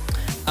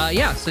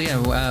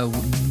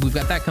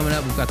got that coming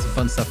up. We've got some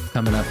fun stuff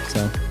coming up.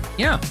 So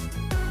yeah,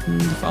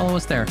 follow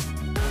us there.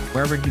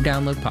 Wherever you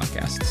download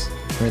podcasts,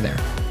 we're there.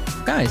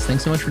 Guys,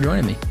 thanks so much for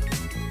joining me.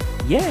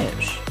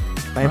 Yes.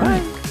 Bye bye.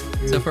 Right.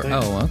 So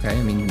okay.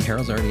 I mean,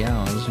 Harold's already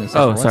out. I was just gonna say,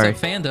 Oh, for sorry.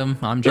 What's Up Fandom?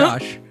 I'm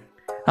Josh.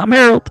 I'm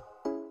Harold.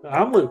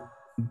 I'm Luke.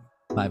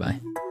 Bye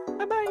bye.